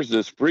and here's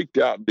this freaked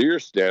out deer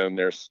standing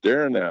there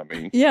staring at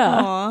me.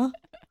 Yeah. Aww.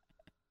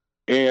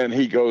 And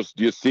he goes,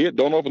 "Do you see it?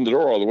 Don't open the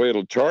door all the way.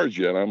 It'll charge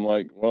you." And I'm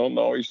like, "Well,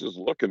 no, he's just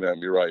looking at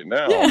me right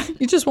now." Yeah,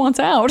 he just wants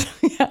out.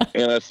 Yeah.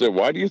 And I said,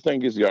 "Why do you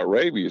think he's got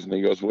rabies?" And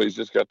he goes, "Well, he's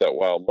just got that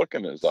wild look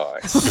in his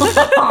eye."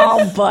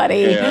 Oh,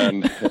 buddy.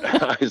 And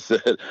I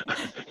said,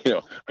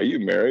 "Are you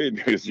married?"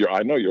 He goes,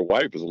 "I know your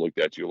wife has looked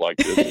at you like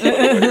this."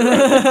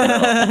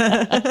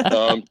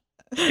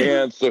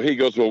 And so he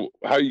goes, "Well,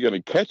 how are you going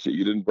to catch it?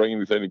 You didn't bring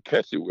anything to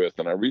catch it with."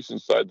 And I reached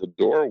inside the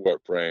door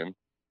frame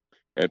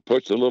and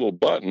pushed a little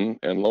button,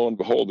 and lo and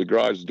behold, the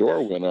garage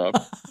door went up,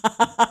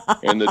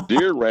 and the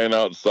deer ran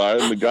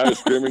outside, and the guy was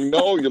screaming,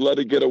 "No, you let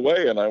it get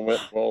away!" And I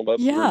went, "Well,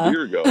 that's where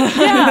deer goes."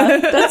 Yeah,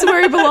 that's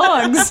where he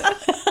belongs.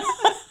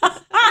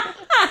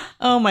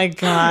 Oh my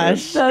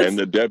gosh! And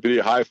the deputy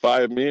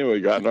high-fived me, and we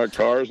got in our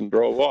cars and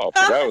drove off.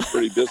 But I was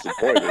pretty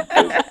disappointed.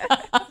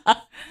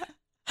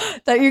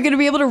 Thought you were going to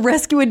be able to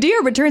rescue a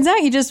deer, but turns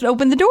out you just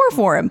opened the door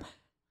for him.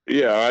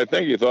 Yeah, I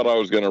think he thought I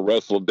was going to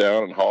wrestle it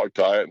down and hog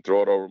tie it and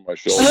throw it over my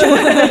shoulder.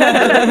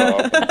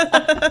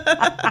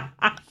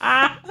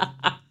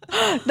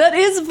 That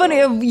is funny.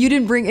 You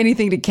didn't bring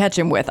anything to catch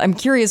him with. I'm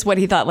curious what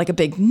he thought, like a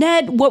big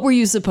net. What were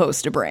you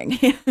supposed to bring?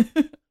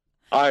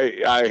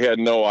 I had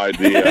no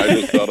idea.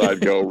 I just thought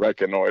I'd go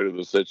reconnoiter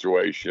the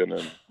situation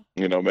and,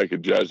 make a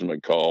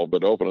judgment call.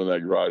 But opening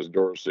that garage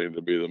door seemed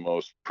to be the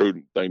most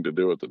prudent thing to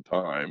do at the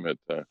time.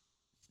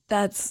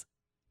 That's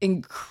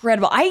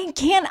incredible. I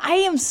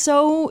am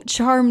so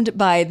charmed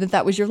by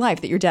that was your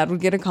life, that your dad would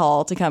get a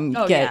call to come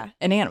get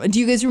an animal. Do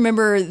you guys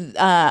remember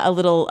a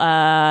little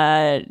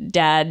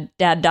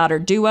dad-daughter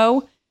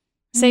duo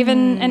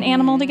saving an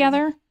animal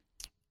together?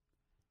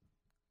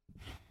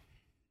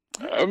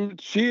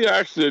 She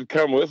actually had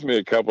come with me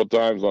a couple of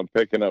times on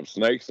picking up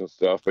snakes and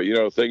stuff. But,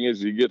 the thing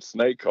is, you get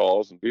snake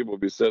calls and people would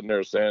be sitting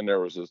there saying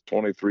there was this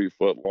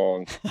 23-foot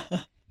long,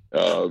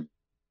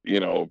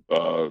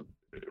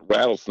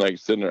 rattlesnake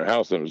sitting in their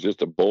house, and it was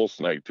just a bull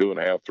snake,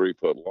 2.5, 3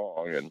 foot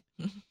long. And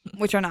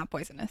which are not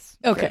poisonous.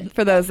 Okay.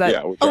 For those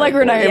that.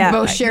 Allegra and I have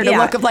both shared a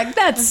look of like,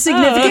 that's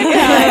significant.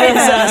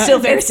 It's still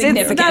very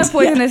significant. It's not a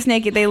poisonous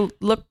snake. They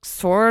look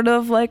sort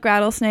of like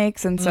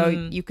rattlesnakes. And so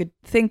you could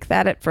think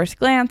that at first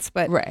glance,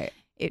 but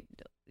it,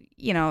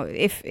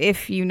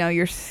 if you know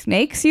your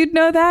snakes, you'd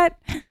know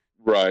that.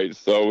 Right.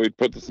 So we'd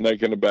put the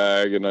snake in a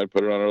bag and I'd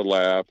put it on her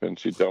lap and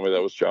she'd tell me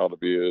that was child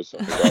abuse.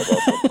 And we'd drive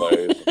off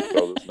someplace and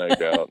throw the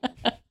snake out.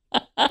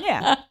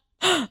 Yeah.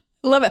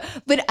 Love it.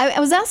 But I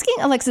was asking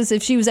Alexis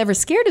if she was ever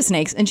scared of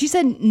snakes, and she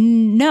said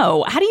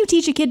no. How do you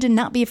teach a kid to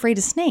not be afraid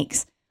of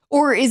snakes?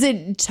 Or is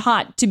it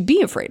taught to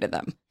be afraid of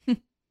them?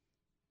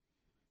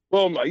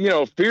 Well,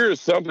 fear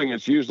is something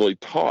that's usually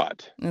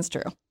taught. That's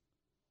true.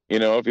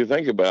 If you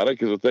think about it,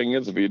 because the thing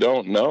is, if you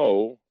don't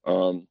know,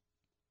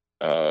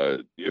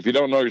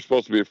 you're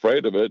supposed to be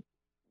afraid of it,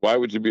 why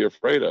would you be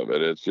afraid of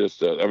it? It's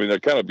just, they're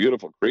kind of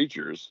beautiful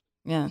creatures.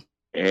 Yeah.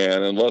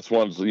 And unless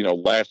one's,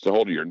 lashed a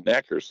hold of your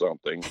neck or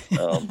something.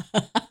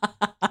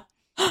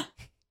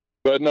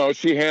 But no,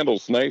 she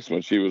handled snakes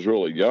when she was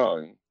really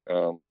young.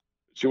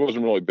 She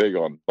wasn't really big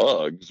on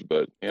bugs,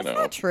 but, That's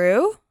not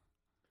true.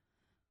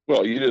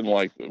 Well, you didn't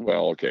like,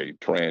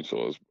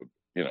 tarantulas, but,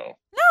 No,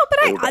 but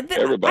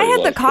everybody I had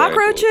the loves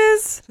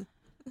cockroaches.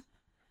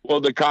 Well,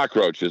 the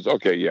cockroaches.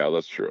 Okay, yeah,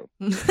 that's true.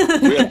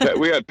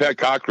 we had pet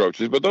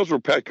cockroaches, but those were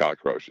pet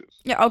cockroaches.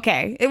 Yeah,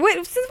 okay. Since when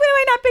am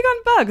I not big on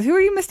bugs? Who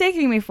are you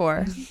mistaking me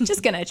for?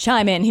 Just going to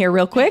chime in here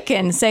real quick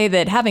and say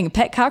that having a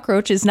pet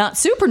cockroach is not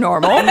super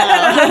normal. Tell me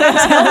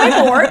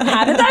more.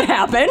 How did that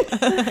happen?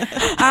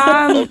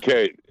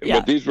 Okay,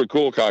 but these were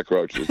cool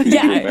cockroaches. These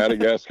were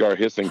Madagascar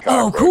hissing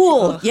cockroaches. Oh,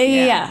 cool.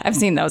 Yeah. I've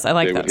seen those. I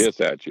like they those. They would hiss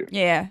at you.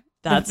 Yeah.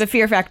 That's the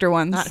Fear Factor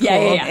ones. Cool.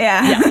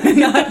 Yeah.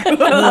 Not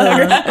cool.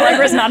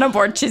 Allegra's not on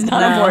board. She's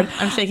not on board.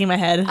 I'm shaking my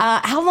head.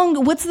 How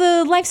long? What's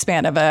the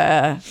lifespan of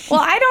a? Well,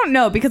 I don't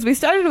know, because we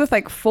started with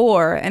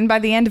 4, and by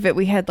the end of it,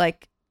 we had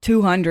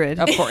 200.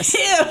 Of course.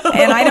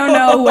 And I don't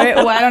know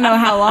I don't know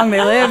how long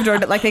they lived, or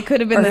they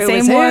could have been the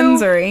same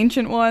ones or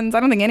ancient ones.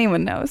 I don't think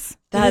anyone knows.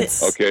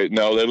 That's okay.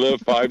 No, they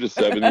live 5 to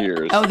 7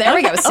 years. Oh, there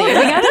we go. See, we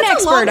got an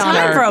expert on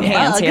our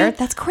hands here.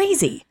 That's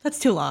crazy. That's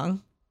too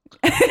long.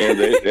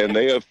 and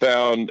they have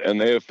found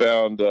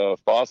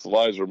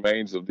fossilized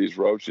remains of these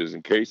roaches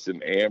encased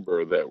in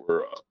amber that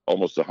were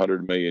almost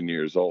 100 million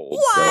years old.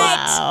 What? So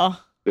wow.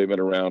 They've been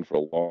around for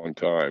a long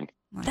time.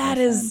 That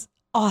is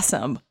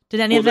awesome. Did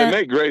any of them?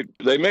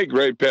 They make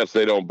great pets.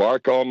 They don't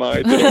bark all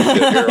night. They don't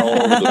sit here all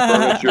over the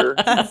furniture.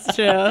 That's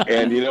true.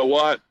 And you know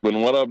what?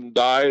 When one of them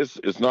dies,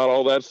 it's not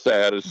all that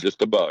sad. It's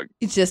just a bug.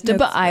 It's just a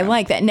bug. I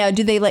like that. Now,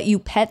 do they let you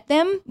pet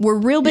them? We're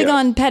real big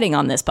on petting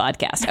on this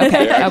podcast.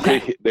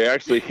 Okay. They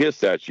actually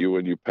hiss at you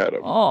when you pet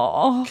them.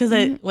 Oh, because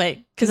they're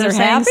saying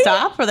happy?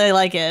 stop, or they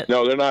like it?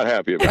 No, they're not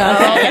happy about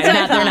it. Okay.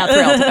 They're not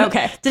thrilled.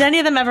 Okay. Did any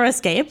of them ever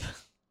escape?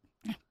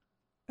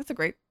 That's a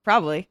great,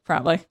 probably.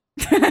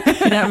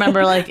 You don't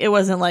remember, it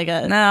wasn't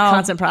a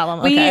constant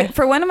problem. Okay.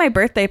 For one of my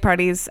birthday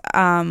parties,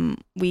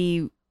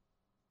 we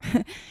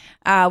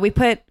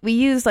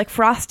used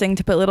frosting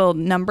to put little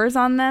numbers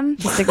on them,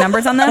 to stick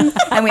numbers on them,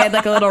 and we had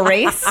a little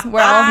race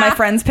where all of my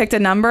friends picked a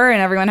number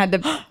and everyone had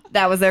to.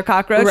 That was their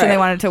cockroach, and they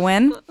wanted to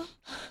win.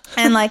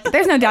 And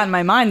there's no doubt in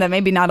my mind that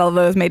maybe not all of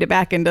those made it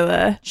back into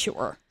the.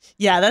 Sure.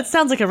 Yeah, that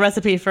sounds like a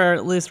recipe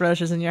for loose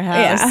roaches in your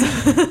house.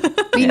 Yeah.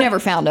 But you never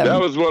found them. That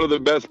was one of the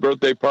best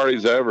birthday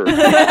parties ever.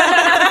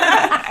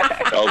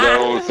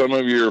 Although some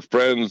of your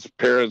friends'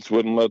 parents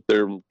wouldn't let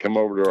them come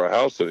over to our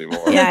house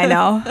anymore. Yeah, I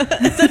know.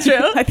 Is that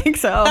true? I think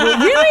so.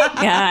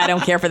 Really? Yeah, I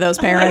don't care for those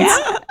parents.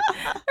 Yeah.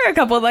 There are a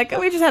couple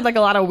we just had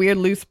a lot of weird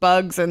loose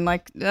bugs, and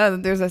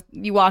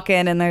you walk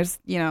in and there's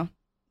a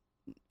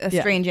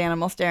strange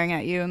animal staring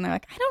at you, and they're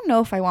I don't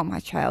know if I want my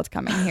child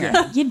coming here.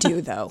 You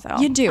do, though. So,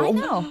 you do. I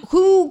know.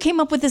 Who came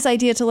up with this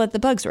idea to let the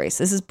bugs race?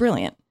 This is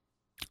brilliant.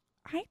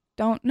 I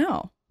don't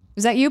know.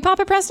 Was that you,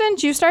 Papa Preston?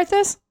 Did you start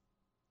this?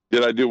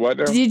 Did I do what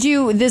now?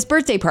 This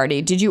birthday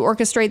party, did you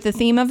orchestrate the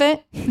theme of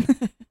it?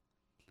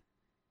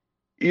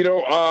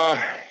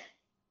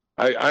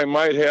 I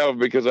might have,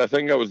 because I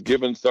think I was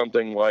given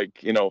something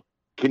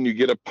can you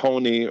get a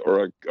pony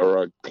or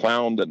a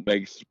clown that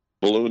makes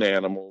balloon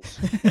animals?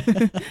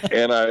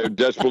 And I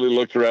desperately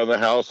looked around the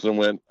house and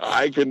went,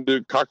 I can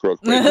do cockroach.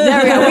 There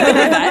we go. We can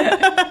do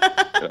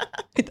that.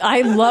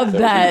 I love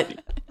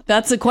that.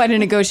 That's quite a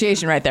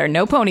negotiation right there.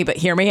 No pony, but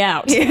hear me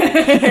out.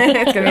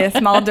 It's gonna be a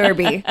small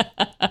derby.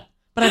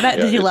 But I bet,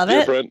 did you love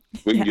different.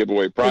 it? We can give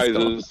away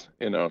prizes,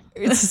 you know.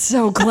 It's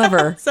so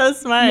clever. So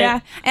smart.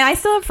 Yeah, and I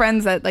still have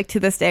friends that like to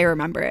this day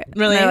remember it.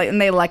 Really? And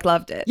they like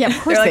loved it. Yeah, of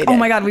course They're like, they oh did.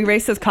 my god, we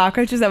raced those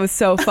cockroaches. That was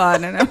so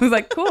fun, and I was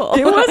like, cool.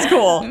 It was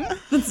cool.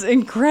 That's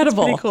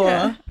incredible. Pretty cool.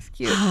 Yeah, it's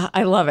cute.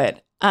 I love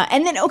it.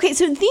 And then, okay,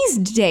 so these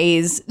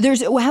days,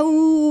 there's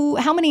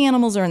how many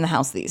animals are in the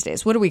house these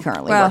days? What are we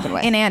currently working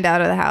with? In and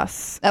out of the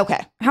house. Okay,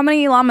 How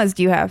many llamas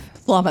do you have?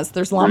 llamas.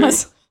 There's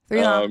llamas.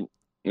 3 llamas.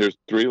 There's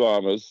 3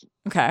 llamas.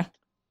 Okay.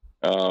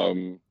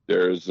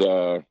 There's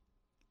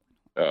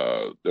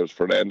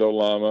Fernando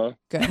Llama,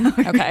 Good.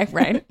 Okay.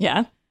 Right.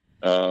 Yeah.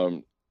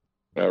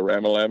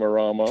 Ramalama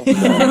Llama,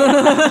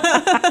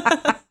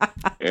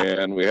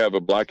 and we have a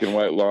black and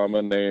white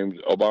llama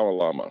named Obama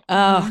Llama.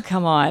 Oh,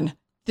 come on.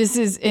 This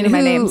is in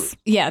my names.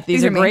 Yeah, these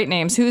These are are me. great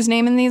names. Who's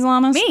naming these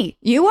llamas? Me.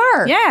 You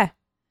are. Yeah,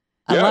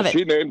 I love it.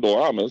 She named the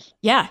llamas.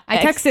 Yeah. I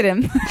texted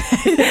him.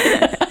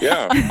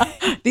 Yeah.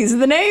 These are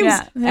the names,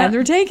 Yeah. and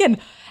they're taken.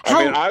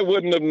 I mean, I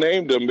wouldn't have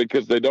named them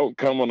because they don't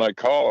come when I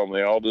call them.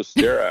 They all just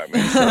stare at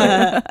me.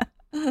 So,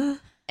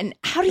 And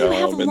how do you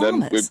have and then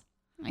llamas?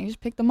 I just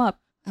picked them up.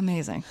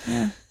 Amazing.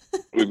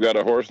 we've got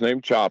a horse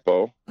named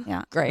Chapo.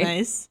 Great.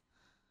 Nice.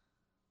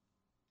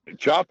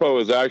 Chapo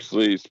is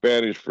actually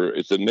Spanish for,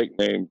 it's a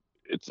nickname.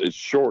 It's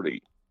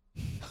Shorty.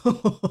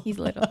 He's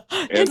little.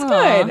 It's And,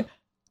 good.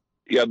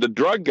 yeah, the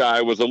drug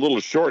guy was a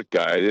little short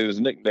guy. And his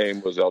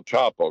nickname was El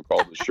Chapo,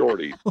 called the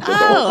Shorty. So the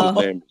Oh.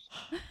 horse's name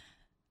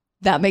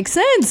That makes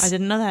sense. I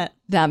didn't know that.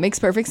 That makes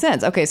perfect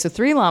sense. Okay, so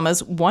 3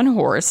 llamas, 1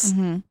 horse.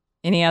 Mm-hmm.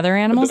 Any other the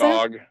animals there?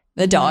 dog,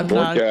 The dog. 4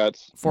 Dog.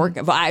 cats. 4.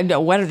 I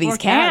know. What are these 4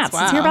 cats? cats,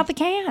 Let's hear wow. about the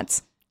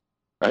cats.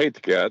 I hate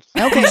the cats.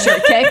 Okay, sure.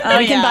 Okay, Oh,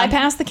 we can yeah.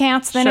 bypass the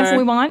cats then if Sure.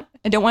 we want.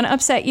 I don't want to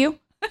upset you.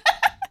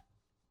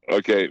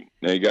 Okay,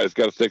 now you guys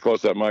got to stay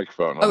close to that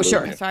microphone. Oh,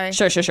 sure. Sorry.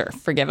 Sure.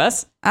 Forgive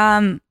us.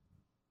 Are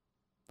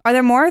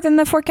there more than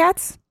the 4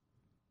 cats?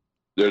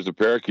 There's a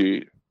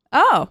parakeet.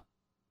 Oh,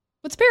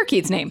 What's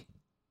Parakeet's name?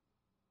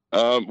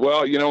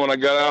 Well, you know, when I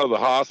got out of the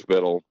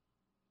hospital,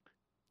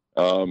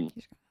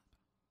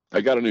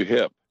 I got a new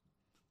hip.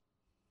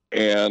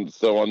 And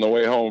so on the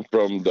way home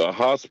from the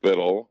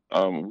hospital,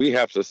 we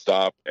have to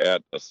stop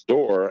at a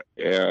store,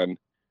 and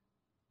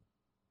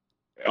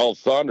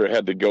Alessandra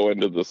had to go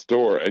into the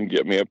store and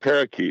get me a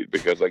parakeet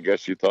because I guess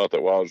she thought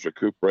that while I was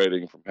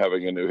recuperating from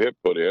having a new hip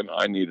put in,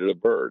 I needed a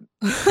bird.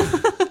 Makes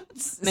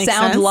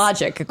Sound sense.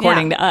 logic,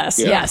 according to us.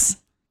 Yeah. Yes.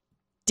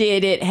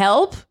 Did it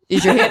help?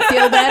 Did your hip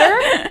feel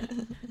better?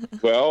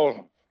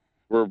 Well,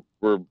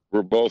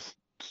 we're both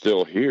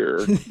still here.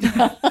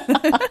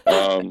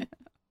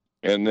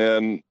 And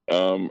then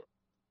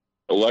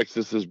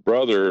Alexis's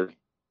brother,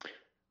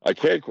 I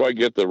can't quite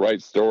get the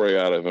right story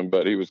out of him,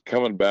 but he was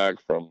coming back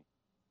from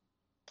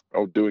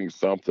doing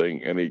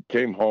something, and he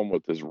came home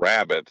with his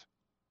rabbit,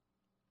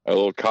 a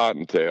little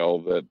cottontail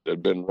that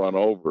had been run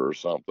over or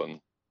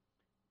something.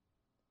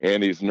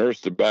 And he's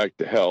nursed it back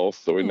to health,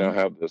 so we now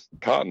have this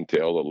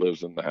cottontail that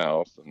lives in the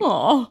house. And,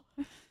 Oh.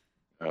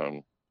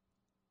 um,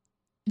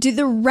 Do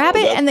the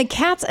rabbit that- and the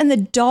cats and the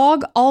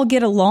dog all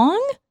get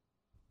along?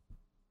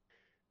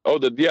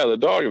 the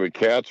dog and the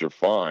cats are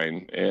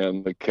fine,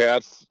 and the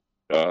cats,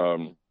 they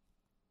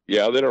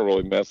don't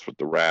really mess with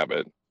the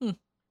rabbit.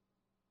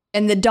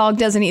 And the dog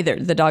doesn't either.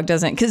 The dog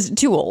doesn't, because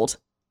too old.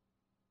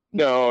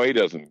 No, he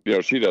doesn't.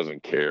 She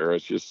doesn't care.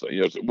 It's just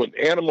when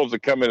animals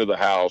that come into the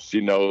house, she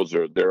knows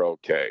they're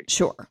okay.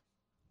 Sure.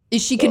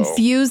 Is she So-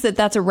 confused that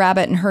that's a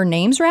rabbit and her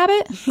name's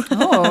Rabbit?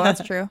 oh,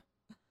 that's true.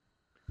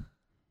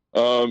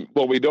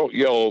 Well, we don't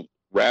yell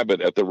rabbit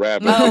at the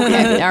rabbit. Oh, okay.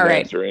 He doesn't All right.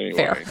 answer anyway.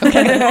 Fair.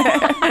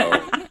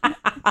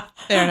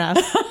 Fair enough.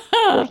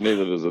 Of course,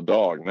 neither does a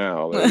dog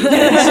now.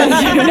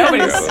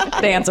 Nobody's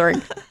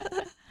answering.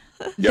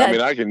 Yeah, I mean,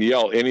 I can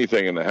yell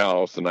anything in the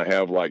house, and I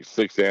have like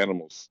 6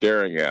 animals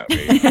staring at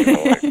me.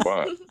 Like,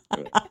 fun.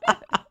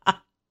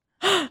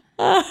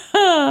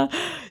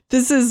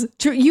 This is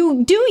true.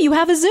 You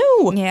have a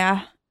zoo.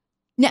 Yeah.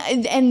 Now,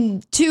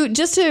 and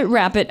just to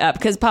wrap it up,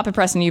 because Papa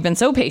Preston, you've been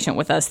so patient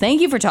with us.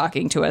 Thank you for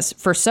talking to us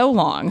for so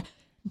long.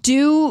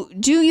 Do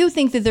you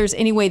think that there's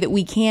any way that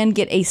we can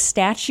get a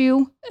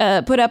statue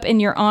put up in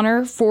your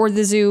honor for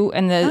the zoo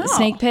and the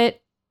snake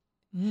pit?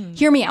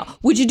 Hear me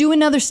out. Would you do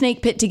another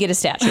snake pit to get a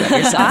statue of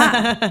yourself?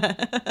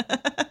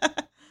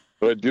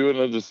 But I do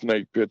another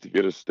snake pit to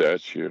get a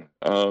statue.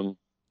 Of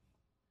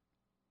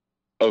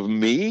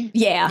me?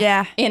 Yeah.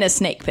 Yeah. In a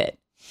snake pit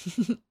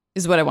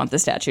is what I want the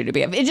statue to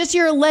be of. It's just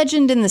you're a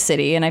legend in the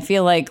city, and I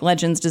feel like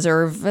legends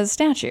deserve a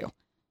statue.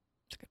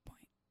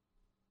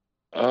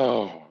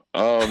 Oh,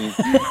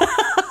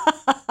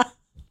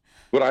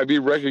 would I be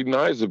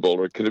recognizable,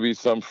 or could it be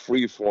some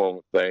free form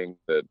thing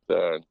that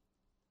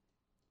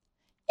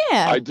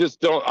Yeah. I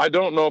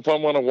don't know if I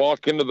want to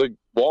walk into the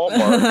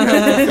Walmart and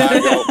have the guy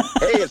go,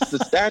 "Hey, it's the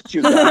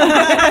statue guy."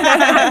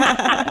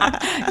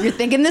 You're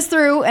thinking this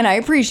through, and I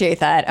appreciate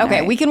that.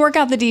 Okay, Right. we can work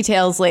out the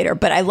details later,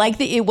 but I like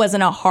that it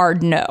wasn't a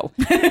hard no.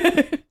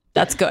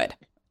 That's good.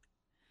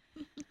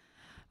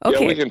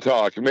 Okay. Yeah, we can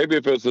talk. Maybe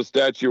if it's a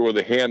statue where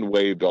the hand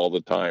waved all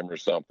the time or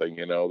something,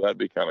 that'd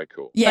be kind of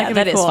cool. Yeah, could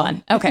that be is cool.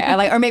 fun. Okay, I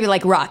like, or maybe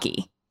like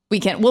Rocky.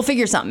 We'll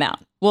figure something out.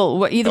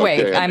 Well, either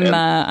way, Okay,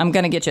 I'm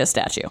gonna get you a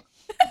statue.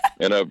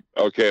 And I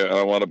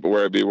want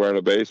to be wearing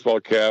a baseball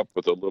cap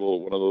with one of the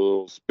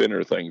little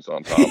spinner things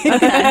on top.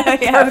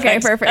 Yeah, okay,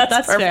 perfect.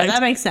 That's fair. perfect.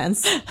 That makes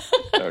sense.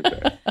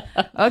 Okay.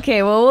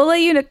 Okay, well, we'll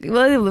let you.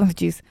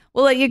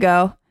 We'll let you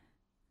go.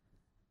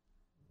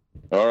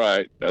 All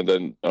right. And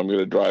then I'm going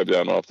to drive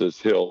down off this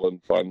hill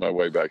and find my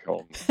way back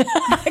home.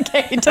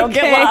 Okay, don't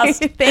get Okay.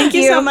 lost. Thank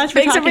you so much for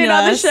Thanks for talking being to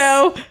on the us.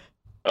 show.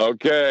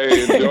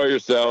 Okay. Enjoy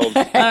yourselves.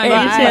 All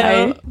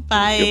right, you too.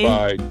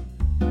 Bye. Goodbye.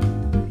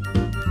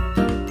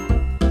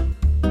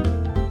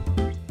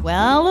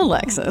 Well,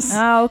 Alexis,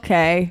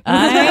 Okay.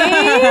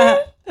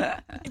 I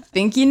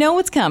think you know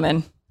what's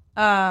coming.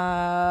 Your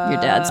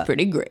Your dad's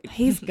pretty great.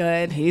 He's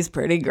good. He's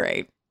pretty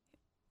great.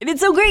 And it's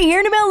so great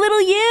hearing about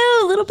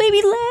little baby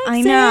Alexis.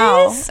 I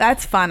know.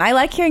 That's fun. I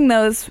like hearing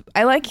those.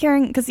 I like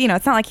hearing because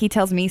it's not like he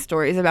tells me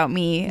stories about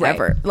me Right.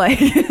 ever. Like,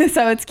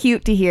 so it's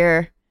cute to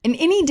hear. And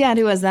any dad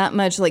who has that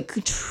much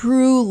like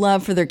true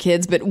love for their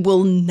kids, but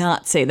will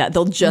not say that.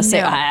 They'll just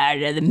say,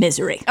 the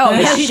misery. Oh, yeah.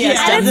 It's Yeah.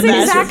 just And it's the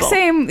exact miserable.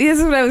 same. This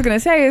is what I was gonna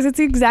say. Is it's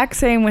the exact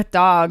same with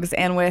dogs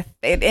and with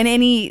and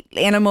any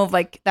animal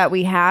like that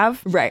we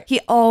have. Right.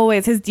 He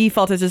always his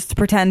default is just to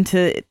pretend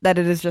that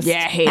it is just Yeah,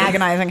 I hate it.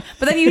 agonizing.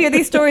 But then you hear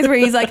these stories where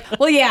he's like,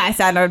 "Well, yeah, I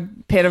sat in a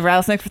pit of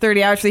rattlesnake for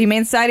 30 hours for the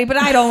Humane Society, but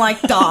I don't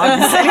like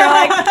dogs." And you're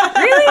like,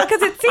 "Really?"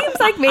 Because it seems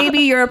like maybe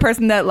you're a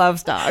person that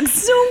loves dogs.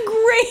 So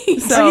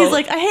great. So he's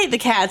like, I hate the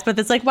cats, but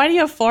it's like, why do you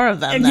have 4 of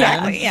them?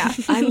 Exactly. Then? Yeah.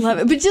 I love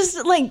it. But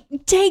just like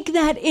take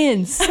that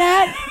in.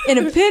 Sat in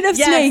a pit of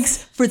Yes. snakes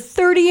for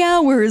 30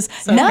 hours.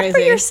 So not for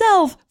crazy.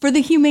 yourself, for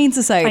the Humane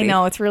Society. I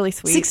know it's really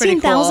sweet.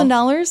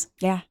 $16,000?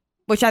 Yeah.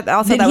 Which I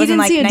also That that he was in didn't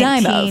like see a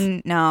dime of.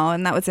 19. No,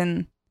 and that was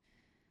in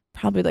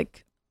probably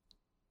like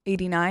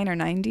 89 or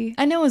 90.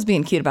 I know I was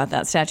being cute about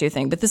that statue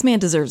thing, but this man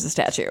deserves a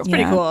statue.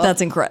 Pretty cool.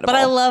 That's incredible. But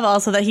I love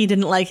also that he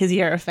didn't like his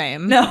year of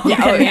fame. No. He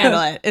couldn't handle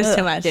it. It was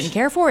too much. Didn't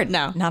care for it.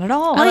 No. Not at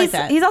all. I like he's,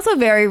 that. he's also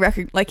very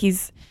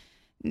he's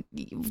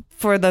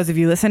for those of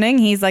you listening,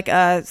 he's like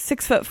a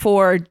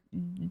 6'4"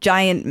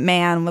 giant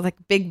man with like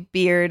big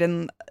beard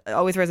and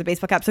always wears a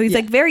baseball cap. So he's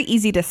like very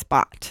easy to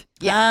spot.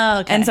 Yeah. Oh,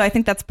 okay. And so I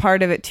think that's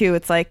part of it too.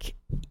 It's like,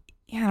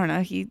 yeah, I don't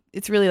know.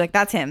 It's really like,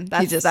 that's him.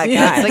 That's just- that guy.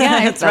 yeah, it's like,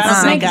 yeah, That's that's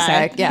Rattlesnake a guy.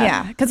 snake. Yeah.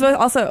 Yeah. Because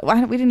also,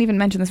 we didn't even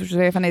mention this, which was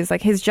very funny. Is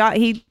like his job.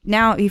 He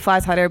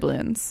flies hot air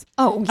balloons.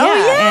 Oh,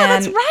 yeah.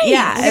 And- That's right.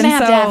 yeah, We're going to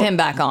and have so- him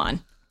back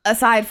on.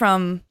 Aside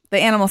from the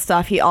animal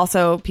stuff,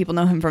 people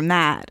know him from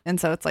that. And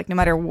so it's like, no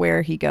matter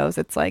where he goes,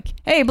 it's like,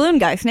 hey, balloon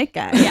guy, snake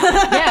guy.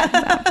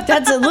 Yeah.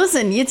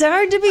 Listen, it's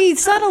hard to be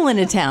subtle in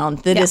a town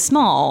that is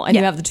small, and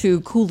you have the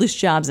two coolest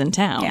jobs in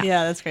town.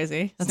 yeah, that's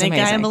crazy. That's Snake guy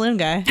amazing. and balloon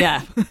guy.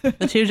 Yeah.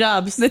 The 2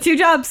 jobs. The 2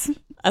 jobs.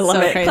 I love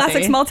So it. crazy.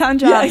 Classic small town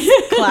jobs.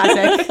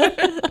 Classic.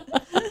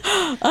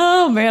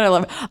 Oh, man, I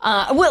love it.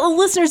 Well,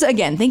 listeners,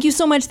 again, thank you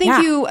so much. Thank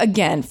Yeah. you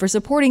again for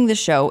supporting the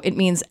show. It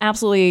means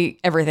absolutely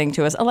everything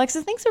to us.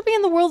 Alexis, thanks for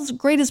being the world's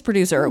greatest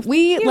producer.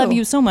 We love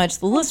you so much.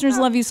 The listeners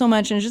love you so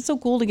much. And it's just so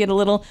cool to get a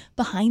little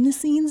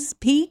behind-the-scenes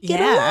peek at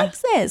Yeah.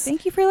 Alexis.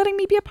 Thank you for letting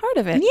me be a part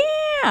of it.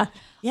 Yeah.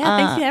 Yeah,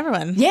 thank you,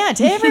 everyone. Yeah,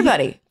 to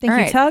everybody. Thank All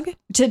you, right. Tug.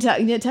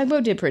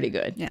 Tugboat did pretty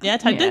good. Yeah,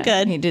 Tug did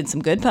good. He did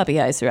some good puppy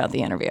eyes throughout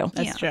the interview.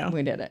 That's true.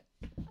 We did it.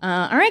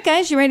 All right,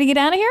 guys, you ready to get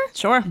out of here?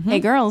 Sure. Hey,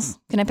 girls,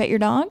 can I pet your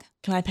dog?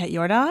 Can I pet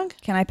your dog?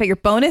 Can I pet your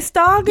bonus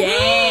dog?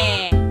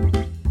 Yeah.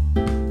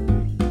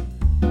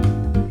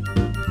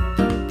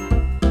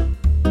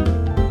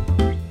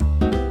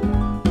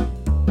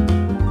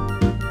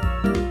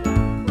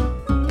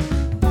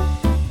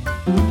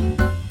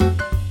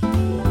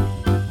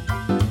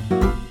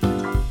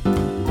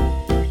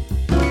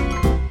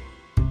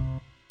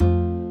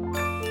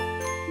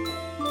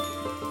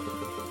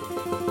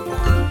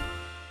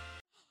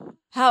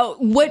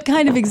 What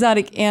kind of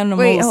exotic animals?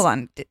 Wait, hold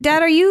on.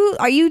 Dad, are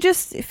you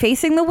just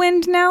facing the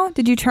wind now?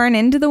 Did you turn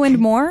into the wind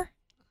more?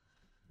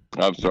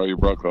 I'm sorry, you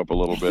broke up a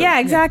little bit. Yeah,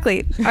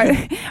 exactly.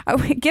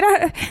 Get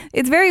out.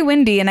 It's very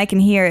windy and I can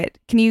hear it.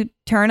 Can you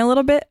turn a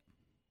little bit?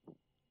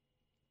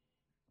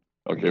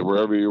 Okay,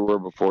 wherever you were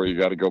before, you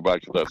got to go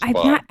back to that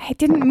spot. I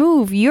didn't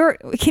move.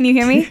 Can you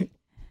hear me?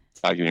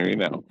 I can hear you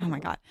now. Oh my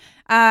God.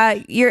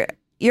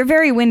 You're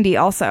very windy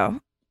also.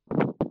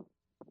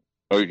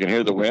 Oh, you can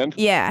hear the wind?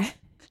 Yeah.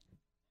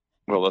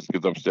 Well, that's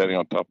because I'm standing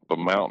on top of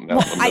a mountain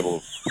out in the middle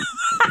of...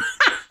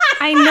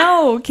 I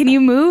know. Can you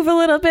move a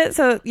little bit?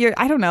 So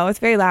I don't know. It's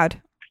very loud.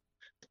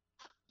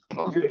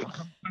 Okay.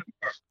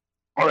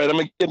 All right, I'm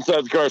going to get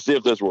inside the car, see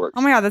if this works.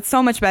 Oh my God, that's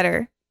so much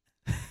better.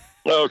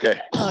 Okay.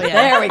 Oh,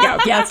 yeah. There we go.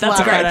 Yeah, that's a lot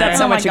great. better. That's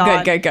so Oh my much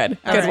God. good.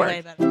 All Good right, work.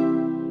 way better.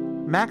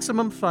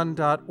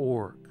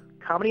 MaximumFun.org.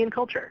 Comedy and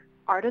culture.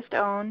 Artist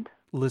owned.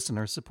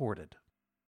 Listener supported.